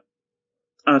referencing?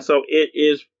 So it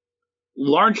is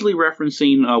largely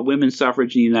referencing women's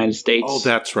suffrage in the United States. Oh,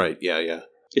 that's right. Yeah.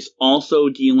 It's also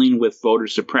dealing with voter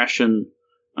suppression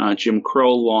Jim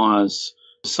Crow laws,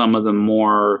 some of the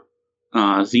more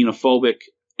xenophobic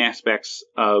aspects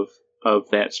of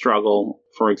that struggle,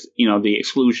 for the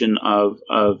exclusion of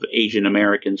Asian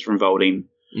Americans from voting,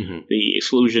 the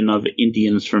exclusion of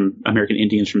American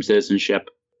Indians from citizenship,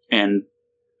 and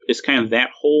it's kind of that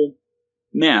whole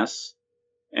mess,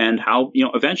 and how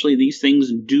eventually these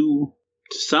things do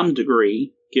to some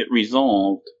degree get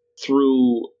resolved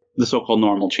through the so-called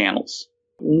normal channels,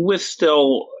 with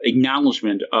still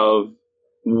acknowledgement of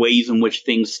ways in which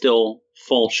things still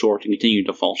fall short and continue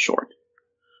to fall short.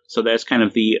 So that's kind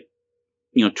of the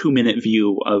 2-minute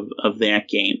view of that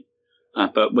game,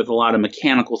 but with a lot of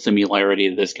mechanical similarity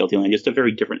to this Guilty Line, just a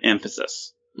very different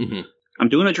emphasis. I'm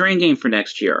doing a drain game for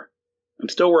next year. I'm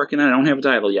still working on it. I don't have a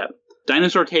title yet.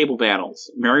 Dinosaur Table Battles.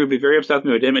 Mary would be very upset with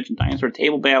me if I didn't mention Dinosaur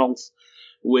Table Battles,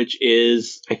 which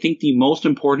is, I think, the most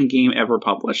important game ever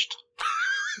published.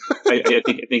 I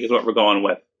think is what we're going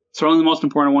with. It's certainly the most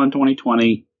important one in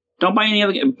 2020. Don't buy any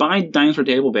other game. Buy Dinosaur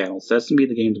Table Battles. That's going to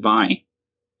be the game to buy.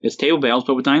 It's table battles,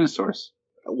 but with dinosaurs.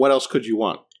 What else could you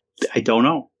want? I don't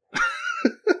know.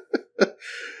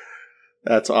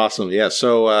 That's awesome. Yeah,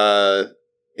 so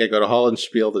go to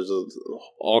Hollandspiele. There's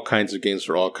all kinds of games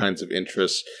for all kinds of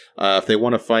interests. If they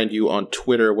want to find you on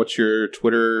Twitter, what's your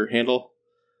Twitter handle?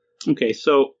 Okay,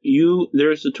 so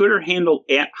there's a Twitter handle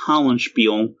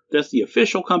 @Hollandspiele. That's the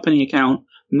official company account.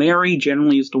 Mary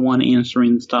generally is the one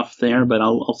answering stuff there, but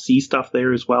I'll see stuff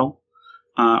there as well.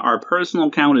 Our personal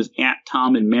account is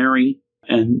 @TomandMary,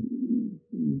 and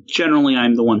generally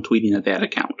I'm the one tweeting at that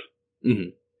account.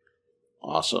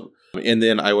 Awesome. And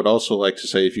then I would also like to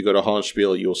say, if you go to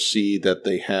Hollandspiele, you'll see that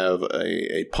they have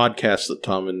a podcast, the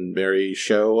Tom and Mary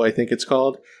Show, I think it's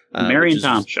called. Mary and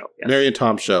Tom Show. Yes. Mary and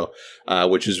Tom Show,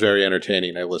 which is very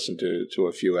entertaining. I listened to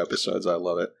a few episodes. I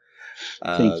love it.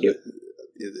 Thank you.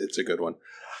 It's a good one.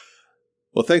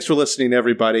 Well, thanks for listening,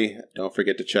 everybody. Don't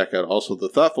forget to check out also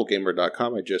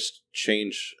thethoughtfulgamer.com. I just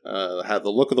changed the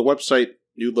look of the website,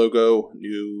 new logo,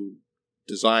 new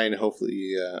design.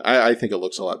 Hopefully, I think it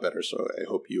looks a lot better, so I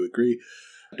hope you agree.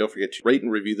 Don't forget to rate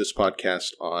and review this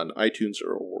podcast on iTunes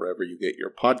or wherever you get your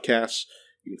podcasts.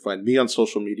 You can find me on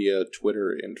social media,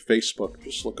 Twitter and Facebook.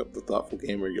 Just look up The Thoughtful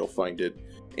Gamer. You'll find it.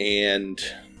 And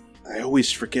I always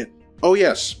forget. Oh,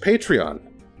 yes, Patreon.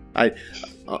 I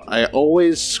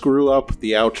always screw up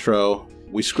the outro.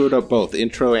 We screwed up both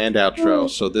intro and outro,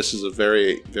 so this is a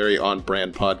very, very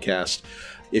on-brand podcast.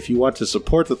 If you want to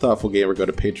support The Thoughtful Gamer, go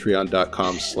to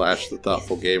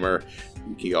patreon.com/thethoughtfulgamer.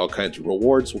 You get all kinds of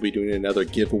rewards. We'll be doing another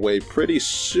giveaway pretty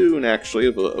soon, actually,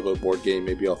 of a board game.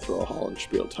 Maybe I'll throw a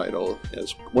Hollandspiele title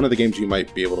as one of the games you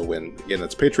might be able to win. Again,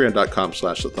 that's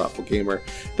patreon.com/thethoughtfulgamer.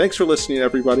 Thanks for listening,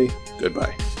 everybody.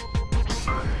 Goodbye.